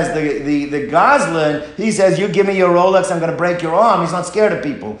 Whereas the Gazlan, he says, "You give me your Rolex, I'm going to break your arm." He's not scared of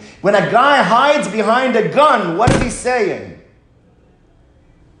people. When a guy hides behind a gun, what is he saying?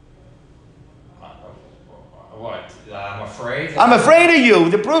 What? I'm afraid? I'm afraid of you.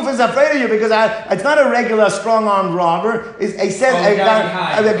 The proof is afraid of you because it's not a regular strong-armed robber. He says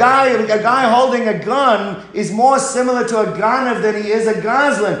a guy holding a gun is more similar to a ganav than he is a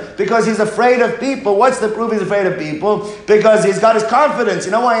gazlan because he's afraid of people. What's the proof he's afraid of people? Because he's got his confidence.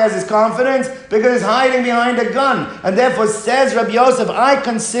 You know why he has his confidence? Because he's hiding behind a gun. And therefore says Rabbi Yosef, I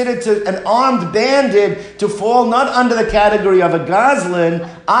consider an armed bandit to fall not under the category of a gazlan.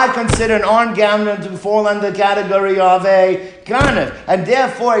 I consider an armed gambler to fall under the category of a ganav, and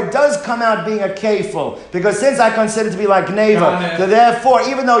therefore it does come out being a kefil, because since I consider it to be like gneva, so therefore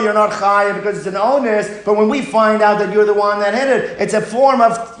even though you're not chayav because it's an onus, but when we find out that you're the one that hit it, it's a form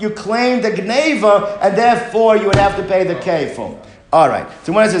of you claim the gneva, and therefore you would have to pay the kefil. All right.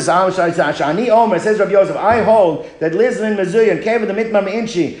 So when it says Shani Omer, it says Rabbi Yosef, I hold that Lizman Mezuyan came with the mitmar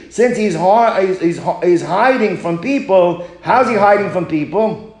inchi, since he's hiding from people. How's he hiding from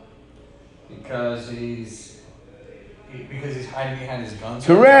people? Because he's hiding behind his guns.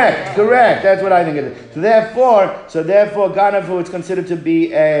 Correct. That's what I think it is. So therefore, ganav, who is considered to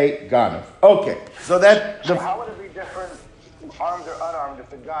be a ganav. Okay. So how would it be different, armed or unarmed, if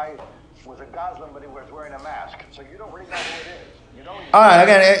the guy was a gazlan but he was wearing a mask? So you don't really know who it is. All right,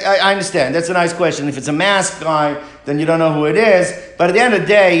 again, I understand. That's a nice question. If it's a masked guy, then you don't know who it is. But at the end of the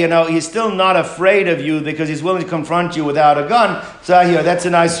day, he's still not afraid of you because he's willing to confront you without a gun. So here, that's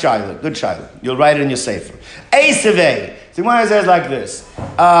a nice shiloh. Good shiloh. You'll write it in your sefer. Asaveh. So one says like this.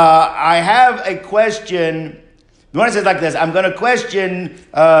 I have a question. The one says like this. I'm going to question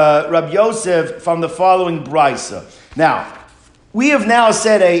Rabbi Yosef from the following brisa. Now, we have now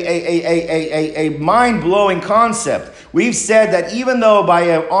said a mind-blowing concept. We've said that even though by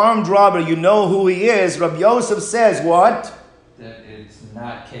an armed robber you know who he is, Rabbi Yosef says what? That it's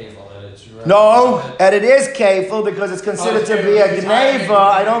not kefil, that it's... No, and it is kefil because it's considered to be a gneva.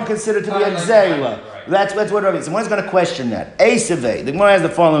 I don't consider it to be a gzela. Right. That's what Rabbi says. Someone's going to question that. Asaveh. The Gemara has the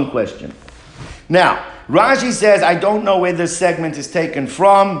following question. Now, Rashi says, I don't know where this segment is taken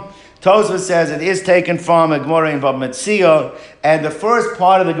from. Tosfos says it is taken from a Gemara in Bava Metzia, and the first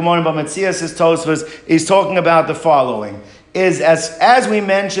part of the Gemara in Bava Metzia, says Tosfos, is talking about the following: is as we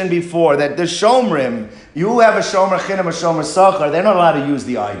mentioned before, that the shomrim, you have a shomer chinam, a shomer sachar, they're not allowed to use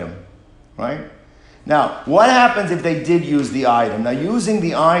the item, right? Now, what happens if they did use the item? Now, using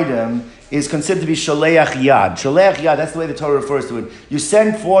the item is considered to be shaleach yad. Shaleach yad, that's the way the Torah refers to it. You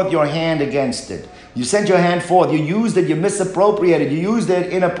send forth your hand against it. You sent your hand forth, you used it, you misappropriated, you used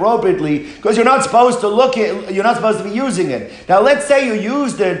it inappropriately, because you're not supposed to you're not supposed to be using it. Now let's say you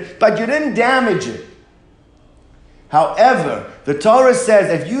used it, but you didn't damage it. However, the Torah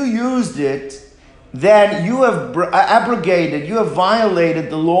says if you used it, then you have abrogated, you have violated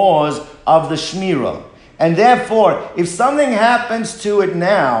the laws of the Shmirah. And therefore, if something happens to it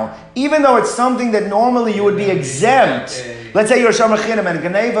now, even though it's something that normally you would be exempt, let's say you're a shomer chinam and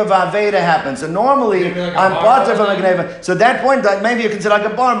Geneva v'aveda happens, so normally I'm potter from a Geneva. So at that point, maybe you consider like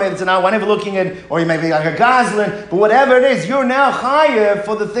a bar, maybe it's now whenever looking at, or you may be like a gazlan, but whatever it is, you're now chayev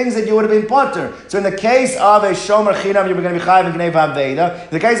for the things that you would have been potter. So in the case of a shomer chinam, you're going to be chayev in Geneva v'aveda.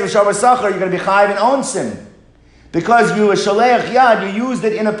 In the case of a shomer sachar, you're going to be chayev in onsim. Because you were shaleach yad, you used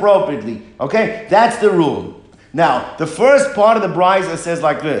it inappropriately. Okay? That's the rule. Now, the first part of the brisa says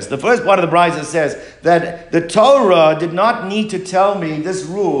like this. The first part of the brisa says that the Torah did not need to tell me this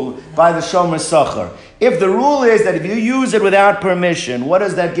rule by the shomer sachar. If the rule is that if you use it without permission, what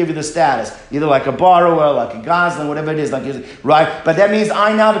does that give you the status? Either like a borrower, like a gazlan, whatever it is, right? But that means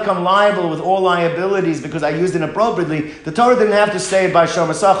I now become liable with all liabilities because I used it inappropriately. The Torah didn't have to say it by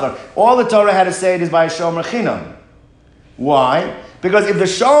shomer sachar. All the Torah had to say it is by a shomer chinam. Why? Because if the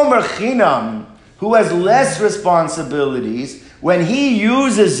shomer chinam, who has less responsibilities, when he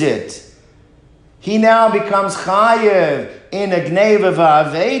uses it, he now becomes chayev in a gneva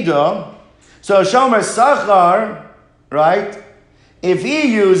v'aveda. So shomer sachar, right? If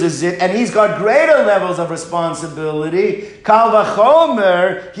he uses it and he's got greater levels of responsibility, kal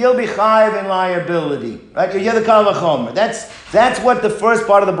v'chomer, he'll be chayev in liability. Right? You hear the kal v'chomer. That's what the first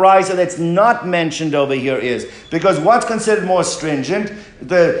part of the brisa that's not mentioned over here is. Because what's considered more stringent?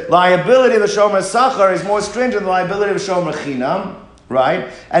 The liability of the shomer sachar is more stringent than the liability of the shomer chinam, right?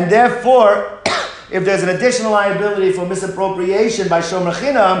 And therefore, if there's an additional liability for misappropriation by shomer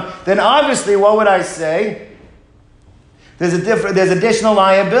chinam, then obviously, what would I say? There's additional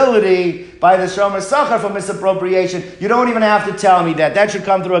liability by the shomer sachar for misappropriation. You don't even have to tell me that. That should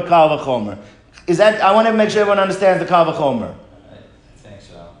come through a kal v'chomer. I want to make sure everyone understands the kal v'chomer. I think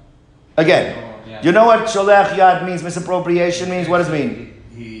so. Again, you know what sholech yad means, misappropriation means? What does it mean?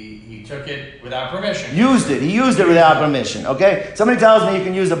 He took it without permission. He used it without permission, okay? Somebody tells me you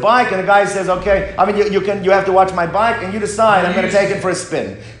can use a bike, and the guy says, okay, I mean, you have to watch my bike, and you decide, I'm going to take it for a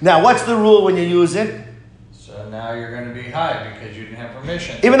spin. Now, what's the rule when you use it? So now you're going to be high because you didn't have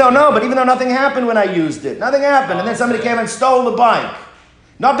permission. Even though nothing happened when I used it. Nothing happened, and then somebody came and stole the bike.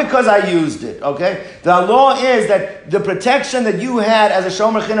 Not because I used it, okay? The law is that the protection that you had as a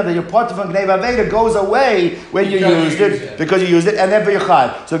shomer chinam, that you're part of gneva veda, goes away when you used it, because you used it, and therefore you're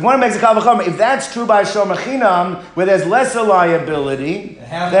chayav. So if one makes a kal v'chomer, if that's true by shomer chinam, where there's lesser liability,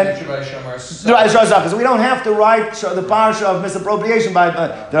 then true by shomer sachar. So we don't have to write the parsha of misappropriation by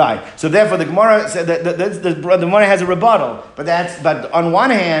the right. So therefore, the Gemara said that the Gemara has a rebuttal, but on one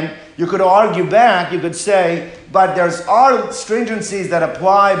hand, you could argue back. You could say, but there are stringencies that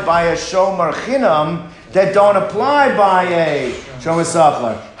apply by a shomer chinam that don't apply by a shomer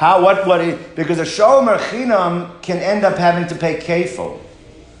sachar. Because a shomer chinam can end up having to pay kefil.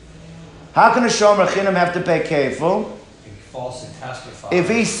 How can a shomer chinam have to pay kefil? Falsely testify. If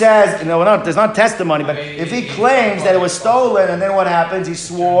he says, there's not testimony, but if he claims that it was stolen, and then what happens? He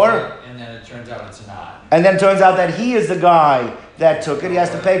swore. And then it turns out it's not. And then it turns out that he is the guy that took it. He has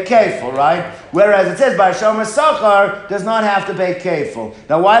to pay kefil, right? Whereas it says by shomer sachar does not have to pay kefil.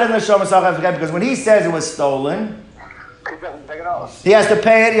 Now, why doesn't the shomer sachar have to pay? Because when he says it was stolen, he has to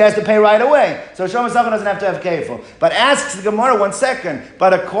pay it. He has to pay right away. So shomer sachar doesn't have to have kefil. But asks the Gemara, 1 second.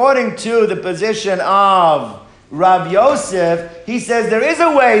 But according to the position of Rabbi Yosef, he says there is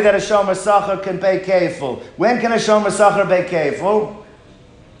a way that a shomer sachar can pay kefil. When can a shomer sachar pay kefil?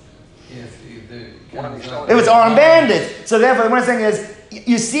 It was armed bandits. So therefore, what I'm saying is,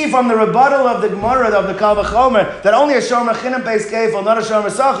 you see from the rebuttal of the Gemara of the kal v'chomer that only a shomer chinam pays kefil, not a shomer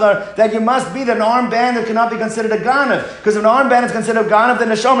sachar. That you must be that an armed bandit cannot be considered a ganav. Because if an armed bandit is considered a ganav,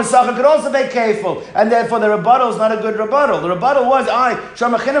 then a shomer sachar could also pay kefil, and therefore the rebuttal is not a good rebuttal. The rebuttal was,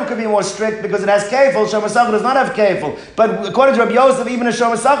 shomer chinam could be more strict because it has kefil. Shomer sachar does not have kefil. But according to Rabbi Yosef, even a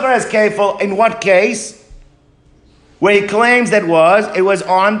shomer sachar has kefil. In what case? Where he claims that it was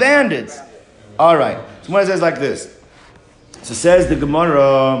armed bandits. All right. So when it says like this, so says the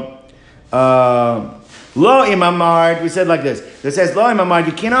Gemara, lo imamard. We said like this. It says lo imamard.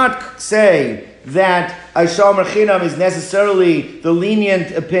 You cannot say that a shomer chinam is necessarily the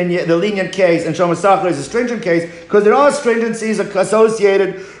lenient opinion, the lenient case, and shomer sachar is a stringent case, because there are stringencies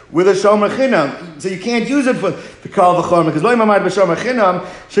associated with a shomer chinam. So you can't use it for the kal v'chomer because lo yimamad b'shomer chinam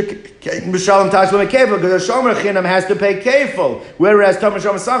b'shalom tashlim kefil because a shomer chinam has to pay kefil, whereas shomer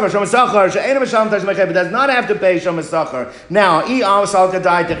sachar she'ena b'shalom tashlim kefil does not have to pay shomer sachar. Now,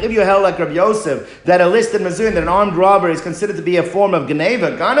 if you held like Rabbi Yosef that a listed mezuzah, that an armed robber is considered to be a form of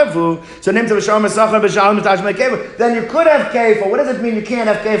geneva, ganavu, so nimta b'shomer sachar b'shalom tashlim kefil, then you could have kefil. What does it mean you can't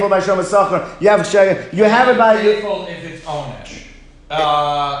have kefil by shomer sachar? You have it by kefil if it's ownish.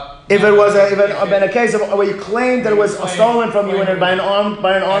 If it was been a case of where you claimed that it was stolen from you by an armed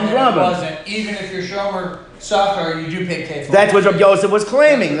robber, it wasn't. Even if you're shomer sachar, you do pay kefil. That's what Rabbi Yosef was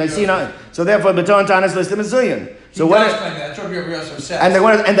claiming. So therefore, beton tanis listed mezuyin. So he does claim that. That's what Rabbi Yosef says.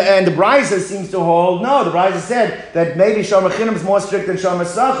 And the Brisa seems to hold no. The Brisa said that maybe shomer chinam is more strict than shomer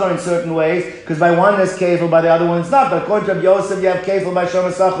sachar in certain ways because by one there's kefil, by the other one it's not. But according to Rabbi Yosef, you have kefil by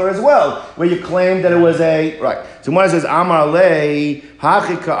shomer sachar as well, where you claim that it was a right. So one says Amar lei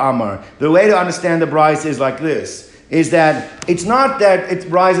hachika Amar. The way to understand the Brisa is like this: is that it's not that it's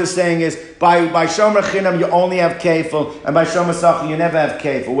Brisa is saying is by shomer chinam you only have kefil, and by shomer sachar you never have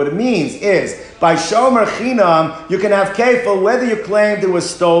kefil. What it means is by shomer chinam you can have kefil whether you claimed it was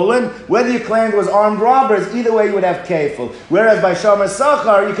stolen, whether you claimed it was armed robbers. Either way you would have kefil. Whereas by shomer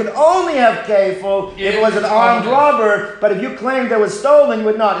sachar you can only have kefil if it was an armed robber. But if you claimed it was stolen, you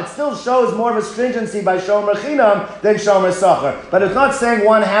would not. It still shows more of a stringency by shomer chinam than shomer sachar. But it's not saying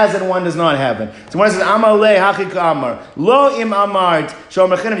one has it and one does not have it. So when it says Amar le hachik Amar lo im amart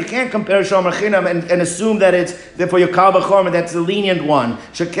shomer chinam, you can't compare shomer chinam and assume that it's for your kal v'chomer, that's the lenient one.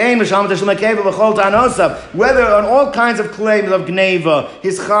 Shekein v'shalom tashlim kefil v'chol ta'anosav. Whether on all kinds of claims of gneva,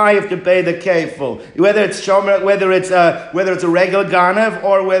 he's chayiv to pay the kefil. Whether it's shomer, whether it's a regular ganav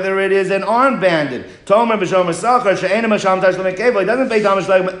or whether it is an armed bandit. Tomer b'shomer sachar she'ena v'shalom tashlim kefil. He doesn't pay tamash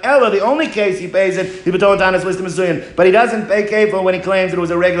like ella. The only case he pays it, he beton tanis listim mezuyin. But he doesn't pay kefil when he claims that it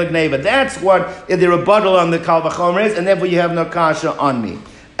was a regular gneva. That's what the rebuttal on the kal v'chomer is, and therefore you have no kasha on me.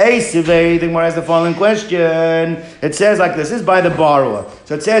 The Gemara has the following question. It says like this is by the borrower.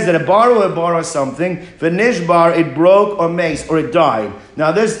 So it says that a borrower borrows something, v'nishbar, it broke or mace, or it died.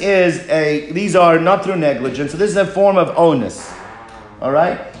 Now these are not through negligence, so this is a form of onus.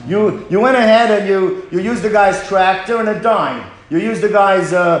 Alright? You went ahead and you used the guy's tractor and it died. You used the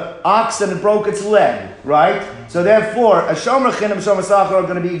guy's ox and it broke its leg, right? So therefore, a shomer chinam and shomer sachar are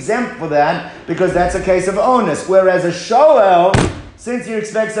going to be exempt for that because that's a case of onus. Whereas a shoel, since he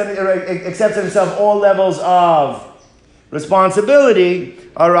accepts on himself all levels of responsibility,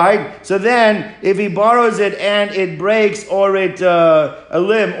 all right. So then, if he borrows it and it breaks or it a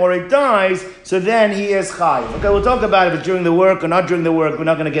limb or it dies, so then he is chayiv. Okay, we'll talk about if it's during the work or not during the work. We're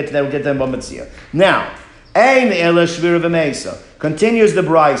not going to get to that. We'll get to that in Bava. Now, ein ela shvira v'meisa. Continues the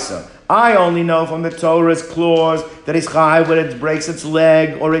brisa. I only know from the Torah's clause that he's chayiv when it breaks its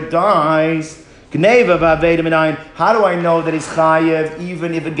leg or it dies. Gneva v'aveda minayin. How do I know that he's chayiv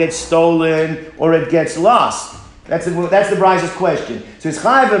even if it gets stolen or it gets lost? That's the Brise's question. So he's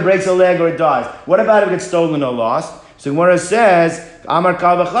chayiv if it breaks a leg or it dies. What about if it gets stolen or lost? So Gemara says, Amar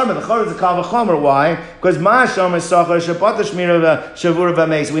kal v'chomer. The chor is a kal v'chomer. Why? Because ma shomer sachar shepata shmira v'shavur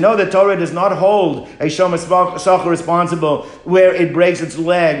v'meis. We know that Torah does not hold a shomer sachar responsible where it breaks its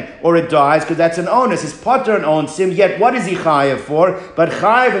leg or it dies, because that's an onus. It's potter and owns him. Yet what is he chayiv for? But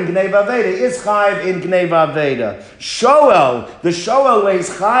chayiv in gnei v'aveda is chayiv in gnei v'aveda. Shoel, the shoel lays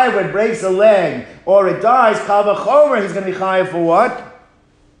chayiv when it breaks a leg or it dies. Kal v'chomer, he's going to be chayiv for what?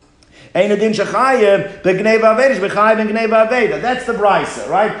 That's the brisa,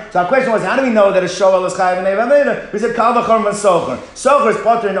 right? So our question was, how do we know that a shoel is chayiv in gnei v'aveda? We said kal v'chomer and socher. Socher is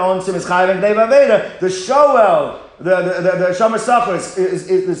potter and owns him is chayiv in gnei v'aveda. The shoel, the shomer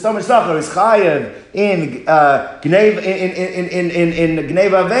sachar is chayiv in gnei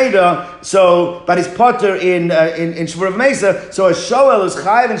v'aveda. So, but he's potter in shvur v'meisa. So a shoel is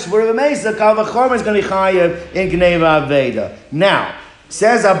chayiv in shvur v'meisa. Kal v'chomer is going to be chayiv in gnei v'aveda. Now,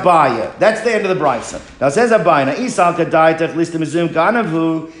 says Abaya. That's the end of the brisa. Now says Abaya. Now Isal kadaitach listim mizum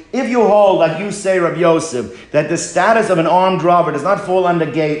ganavu. If you hold, like you say, Rabbi Yosef, that the status of an armed robber does not fall under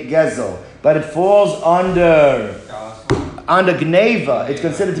gezel, but it falls under gneva, it's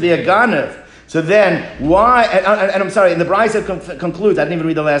considered to be a ganav. So then, why? And I'm sorry. And the brisa concludes. I didn't even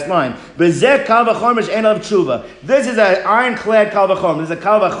read the last line. This is an ironclad kal v'chomer. This is a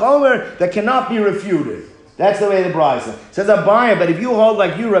kal v'chomer that cannot be refuted. That's the way the brisa says Abaya. But if you hold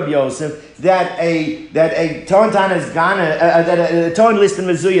like you, Rabbi Yosef, that a ton is gana, that a ton list in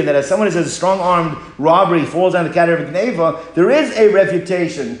Mizuya, that as someone who says a strong armed robbery falls under the category of gneva, there is a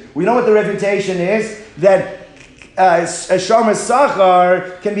refutation. We know what the refutation is, that a shomer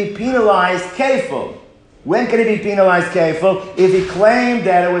sachar can be penalized kefil. When can he be penalized kefil? If he claimed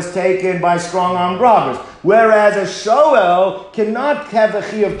that it was taken by strong-armed robbers. Whereas a shoel cannot have a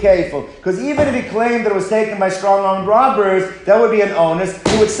chi of kefil. Because even if he claimed that it was taken by strong-armed robbers, that would be an onus.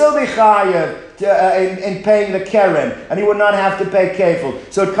 He would still be chayav in paying the keren, and he would not have to pay kefil.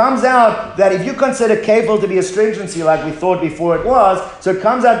 So it comes out that if you consider kefil to be a stringency like we thought before it was, so it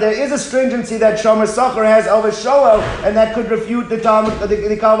comes out there is a stringency that shomer sachar has over shoel, and that could refute the Talmud,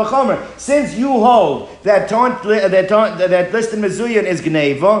 the Kal V'chomer. Since you hold that listed mezuyin is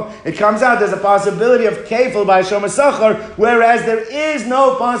gneva, it comes out there's a possibility of kefil by shomer sachar, whereas there is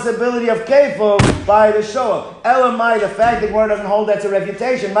no possibility of kefil by the shoel. Elamai, the fact that Gemara doesn't hold that's a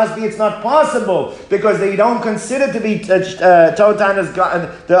refutation must be it's not possible because they don't consider to be totanas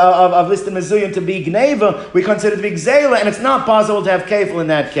of listed mezuyin to be gneva. We consider it to be gzela, and it's not possible to have kefil in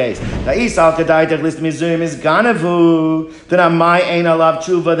that case. Listed mezuyin is ganavu. Then amai ein alav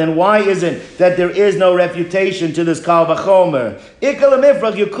tshuva. Then why is it that there is no refutation to this kal v'chomer? Ikal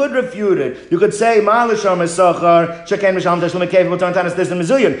mifrach, you could refute it. You could say malisham esachar sheken misham tashlim kefil totanas listed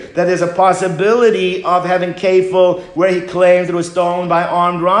mezuyin, that there's a possibility of having kefil where he claims it was stolen by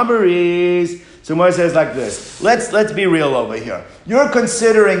armed robberies. So Moshe says like this. Let's be real over here. You're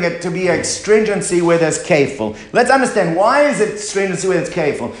considering it to be a stringency where there's kefil. Let's understand, why is it stringency where it's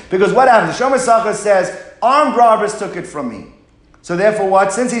kefil? Because what happens? The Shomer Sachar says, armed robbers took it from me. So therefore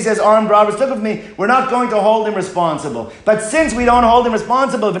what? Since he says armed robbers took it from me, we're not going to hold him responsible. But since we don't hold him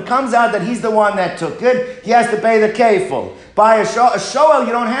responsible, if it comes out that he's the one that took it, he has to pay the kefil. By a shoel,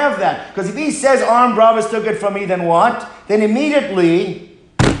 you don't have that. Because if he says armed robbers took it from me, then what? Then immediately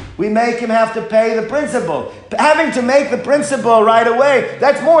we make him have to pay the principal. Having to make the principal right away,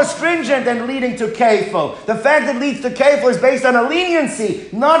 that's more stringent than leading to kefil. The fact that leads to kefil is based on a leniency,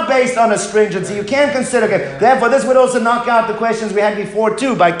 not based on a stringency. You can't consider kefil. Therefore, this would also knock out the questions we had before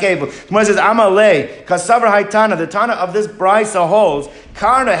too by kefil. Gemara says, Amalei, Kasavar Haitana, the Tana of this brisa holds,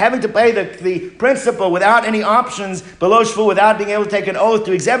 Karna, having to pay the principal without any options, below shvu, without being able to take an oath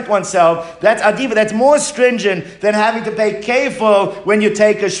to exempt oneself, that's adiva, that's more stringent than having to pay kefil when you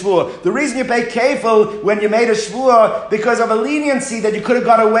take a shvu. The reason you pay kefil when you made a shvu because of a leniency that you could have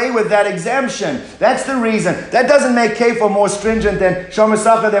got away with that exemption. That's the reason. That doesn't make kefil more stringent than shomer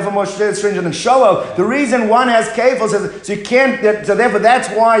sachar, therefore more stringent than shoel. The reason one has kefil, so you can't. So therefore, that's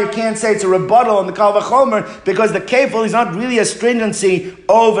why you can't say it's a rebuttal on the kal v'chomer, because the kefil is not really a stringency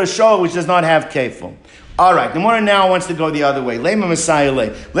over shoel, which does not have kefil. All right, the Gemara now wants to go the other way. Lema Messiah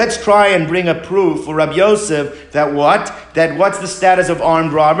lay. Let's try and bring a proof for Rabbi Yosef that what? That what's the status of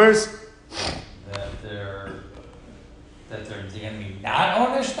armed robbers? Not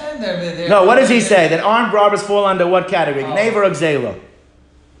understand them. No, what does he say? That armed robbers fall under what category? Gneva or Gzela?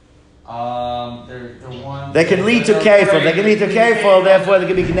 They're the ones. They can lead to kefil. They can lead to kefil, therefore they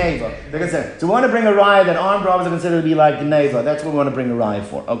can be gneva. They can say. So we want to bring a raya that armed robbers are considered to be like gneva. That's what we want to bring a raya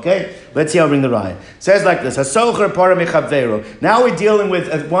for. Okay? Let's see how we bring the raya. It says like this: Hasocher para mechavero. Now we're dealing with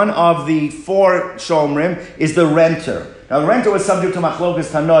one of the four shomrim is the renter. Now, the renter was subject to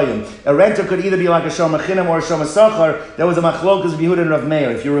machlokas tanoim. A renter could either be like a shomer chinam or a shomer sachar. There was a machlokas of Yehuda and Rav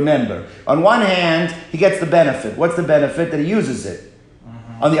Meir, if you remember. On one hand, he gets the benefit. What's the benefit? That he uses it.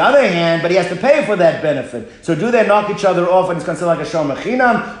 On the other hand, but he has to pay for that benefit. So do they knock each other off and it's considered like a shomer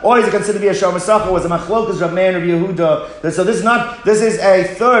chinam, or is it considered to be a shomer sachar? Was a machlokas Rav Meir and Rav Yehuda? So this is a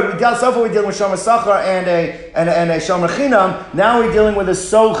third. So far we're dealing with shomer sachar and a shomer chinam. Now we're dealing with a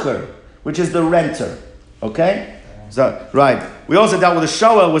socher, which is the renter. Okay. So, right. We also dealt with the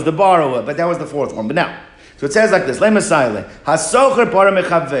shoel was the borrower, but that was the fourth one. But now, so it says like this: Hasocher para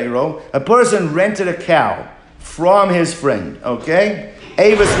mechavero. A person rented a cow from his friend. Okay,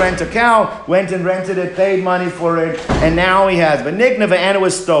 Avis rented a cow, went and rented it, paid money for it, and now he has. But Nignava, and it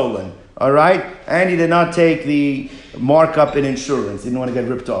was stolen. All right, and he did not take the markup in insurance. He didn't want to get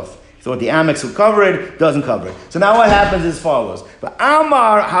ripped off. So the Amex will cover it, doesn't cover it. So now what happens is as follows. Now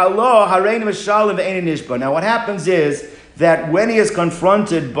what happens is that when he is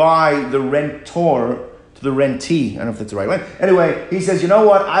confronted by the rentor, to the rentee, I don't know if that's the right way. Anyway, he says, you know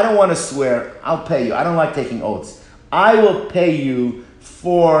what, I don't want to swear, I'll pay you. I don't like taking oaths. I will pay you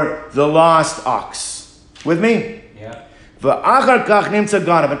for the lost ox. With me? Yeah.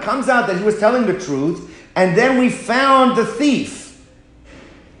 It comes out that he was telling the truth, and then we found the thief.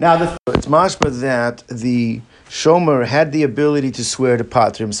 Now, it's mashma that the shomer had the ability to swear to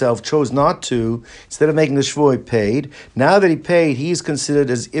Patra himself, chose not to. Instead of making the shvoi paid, now that he paid, he is considered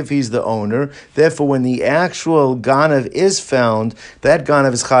as if he's the owner. Therefore, when the actual ganav is found, that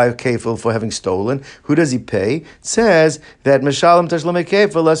ganav is chayav kefil for having stolen. Who does he pay? It says that meshalem tashlomei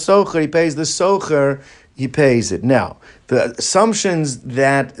kefil lasocher. He pays the socher. He pays it. Now, the assumptions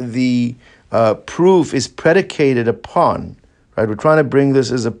that the proof is predicated upon, right? We're trying to bring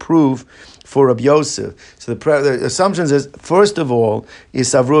this as a proof for Rabbi Yosef. So the assumption is, first of all, is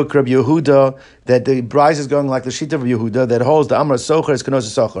Savruk Rabbi Yehuda, that the Bryce is going like the Shita of Yehuda, that holds the Amar Socher is Kenos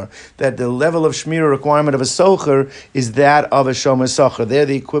Socher, that the level of Shmira requirement of a Socher is that of a Shomer Socher. They're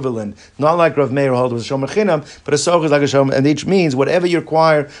the equivalent. Not like Rav Meir holds with a Shomer Chinam, but a Socher is like a Shomer, and each means whatever you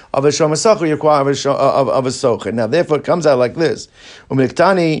require of a Shomer Socher, you require of a Socher. Now, therefore, it comes out like this.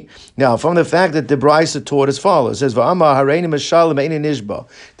 Now, from the fact that the Bryce taught as follows, it says, that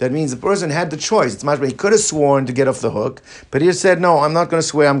means the person had the choice. It's much better. He could have sworn to get off the hook, but he said, no, I'm not going to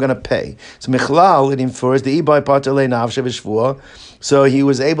swear, I'm going to pay. So Michlal, it infers the Ibai Patalei Navshe V'Shvua. So he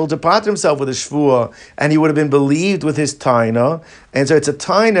was able to part himself with a shvua, and he would have been believed with his taina. And so it's a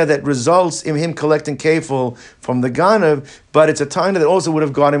taina that results in him collecting kefil from the ganav, but it's a taina that also would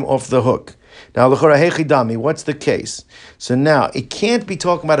have got him off the hook. Now, l'chora hechidami, what's the case? So now, it can't be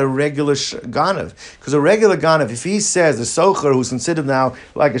talking about a regular ganav, because a regular ganav, if he says, the socher, who's considered now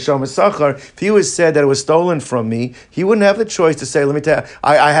like a shomer socher, if he was said that it was stolen from me, he wouldn't have the choice to say, let me tell you,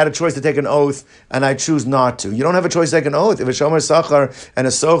 I had a choice to take an oath, and I choose not to. You don't have a choice to take an oath. If a shomer socher and a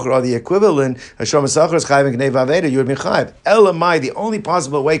socher are the equivalent, a shomer socher is chayv and gnei vaveda, you would be chayv. Elamai, the only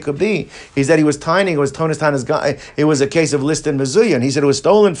possible way could be, is that he was tining, it was tonis tanas, it was a case of list and mezuyan. He said it was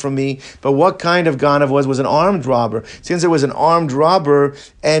stolen from me, but what kind of ganav was an armed robber? Since it was an armed robber,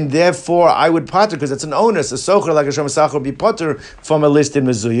 and therefore I would potter, because it's an onus. A socher like a shomer socher would be potter from a list in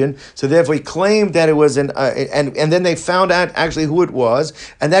mezuyan. So therefore he claimed that it was and then they found out actually who it was,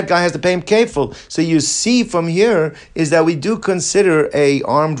 and that guy has to pay him kefil. So you see from here is that we do consider a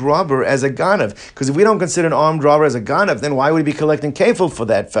armed robber as a ganav, because if we don't consider an armed robber as a ganav, then why would he be collecting kefil for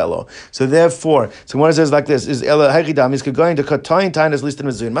that fellow? So therefore, so when it says like this, is Ela Hechidam is going to katayin tainas list in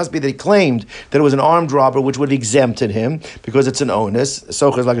mezuyan. Must be that he claimed that it was an armed robber, which would have exempted him because it's an onus.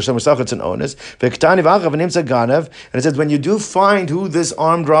 Socher is like a shomer socher, it's an onus. And it says when you do find who this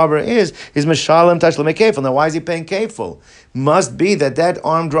armed robber is mishalem tashlemei kefil. Now, why is he paying kefil? Must be that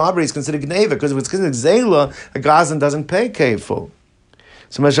armed robbery is considered gneva, because if it's considered zela, a gazan doesn't pay kefil.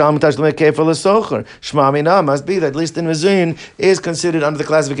 So mishalem tashlemei kefil is socher. Shma mina must be that at least in mezun is considered under the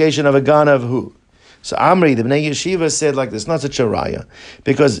classification of a ganav who. So Amri, the Bnei Yeshiva, said like this, not such a raya,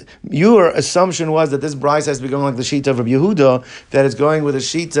 because your assumption was that this bryce has to be going like the shita of Rabbi Yehuda, that it's going with a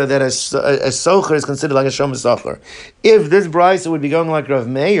shita that a socher is considered like a shomer socher. If this bryce would be going like Rav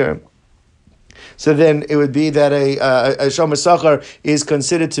Meir, so then it would be that a shomer socher is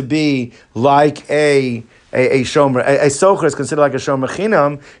considered to be like a shomer, a socher is considered like a shomer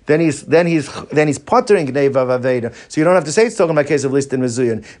chinam, then he's pottering gnei vaveda. So you don't have to say it's talking about a case of list and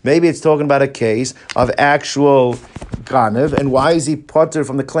mezuyan. Maybe it's talking about a case of actual ganav. And why is he potter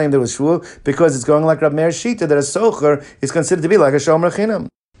from the claim that was shvu? Because it's going like Rab Meir Shita, that a socher is considered to be like a shomer chinam.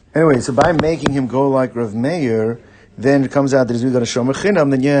 Anyway, so by making him go like Rav Meir, then it comes out that he's going to shomer chinam,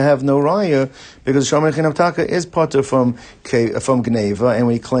 then you have no raya, because shomer chinam taka is potter from gneva, and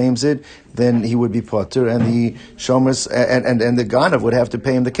when he claims it, then he would be potter, and the shomers and the ganav would have to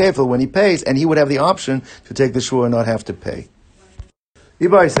pay him the kefil when he pays, and he would have the option to take the shvur and not have to pay. The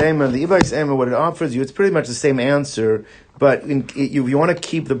Ibai Sema, what it offers you, it's pretty much the same answer, but if you want to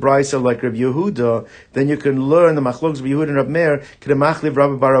keep the brisa like Rabbi Yehuda, then you can learn the machlokes of Yehuda and Rabbi Meir, Kedamachliv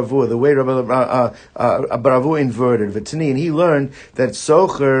Rabbi Baravu, the way Rabbi Baravu inverted, V'tani, and he learned that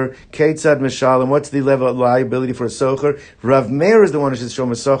socher, Ketzad Meshalim, what's the level of liability for a socher? Rav Meir is the one who says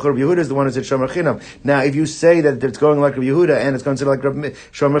shomer socher, Rabbi Yehuda is the one who says shomer chinam. Now, if you say that it's going like Rabbi Yehuda and it's considered like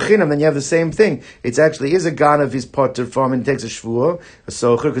shomer chinam, then you have the same thing. It actually is a gan of his potter from and takes a shvur, a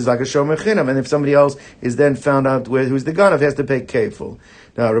socher, because like a shomer chinam, and if somebody else is then found out who's the gan of, he has to pay kefil.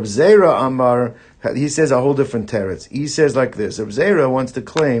 Now, Reb Zera Amar, he says a whole different teretz. He says like this: Reb Zera wants to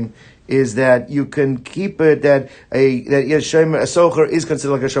claim is that you can keep it that a socher is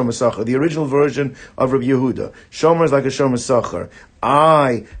considered like a shomer socher. The original version of Rabbi Yehuda, shomer is like a shomer socher.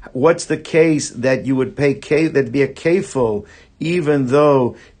 What's the case that you would pay that'd be a kefil? Even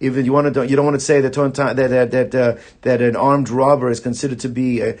though, you don't want to say that an armed robber is considered to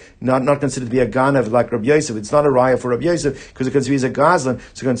be not considered to be a ganav like Rabbi Yosef. It's not a raya for Rabbi Yosef because it considers a gazlan.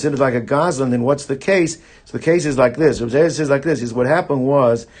 So considered like a gazlan. Then what's the case? So the case is like this. Rabbi Yosef says like this: is what happened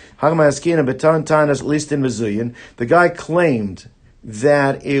was the guy claimed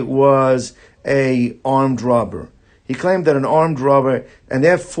that it was a armed robber. He claimed that an armed robber, and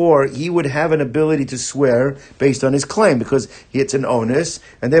therefore he would have an ability to swear based on his claim because it's an onus,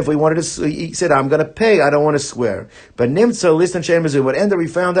 and therefore he said, I'm going to pay, I don't want to swear. But Nimtza, listen, what ended, we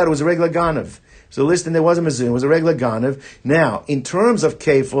found out it was a regular ganav. So listing there was a mezuzah, it was a regular ganav. Now, in terms of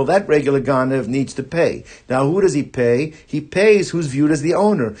kefil, that regular ganav needs to pay. Now, who does he pay? He pays who's viewed as the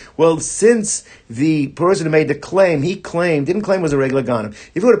owner. Well, since the person who made the claim, didn't claim it was a regular ganav.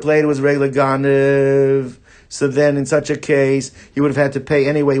 If he would have played it was a regular ganav, so then in such a case, he would have had to pay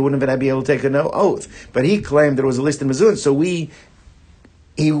anyway. He wouldn't have been able to take an oath. But he claimed that it was a listed mezuzah, so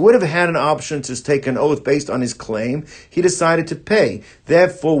he would have had an option to take an oath based on his claim. He decided to pay.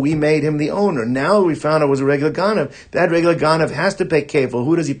 Therefore, we made him the owner. Now we found it was a regular ganav. That regular ganav has to pay kefil.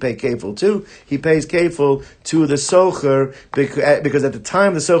 Who does he pay kefil to? He pays kefil to the socher, because at the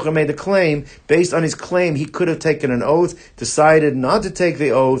time the socher made the claim, based on his claim, he could have taken an oath, decided not to take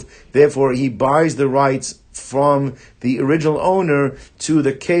the oath. Therefore, he buys the rights from the original owner to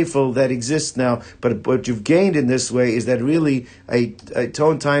the kefil that exists now. But what you've gained in this way is that really a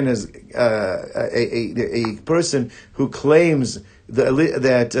Tontain is a person who claims a listed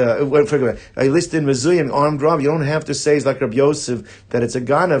mezuyim, armed robber. You don't have to say it's like Rabbi Yosef that it's a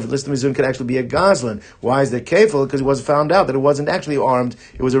ganav. Listed mezuyim could actually be a gazlan. Why is there kefil? Because it was found out that it wasn't actually armed.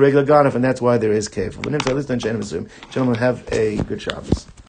 It was a regular ganav, and that's why there is kefil. Gentlemen, have a good Shabbos.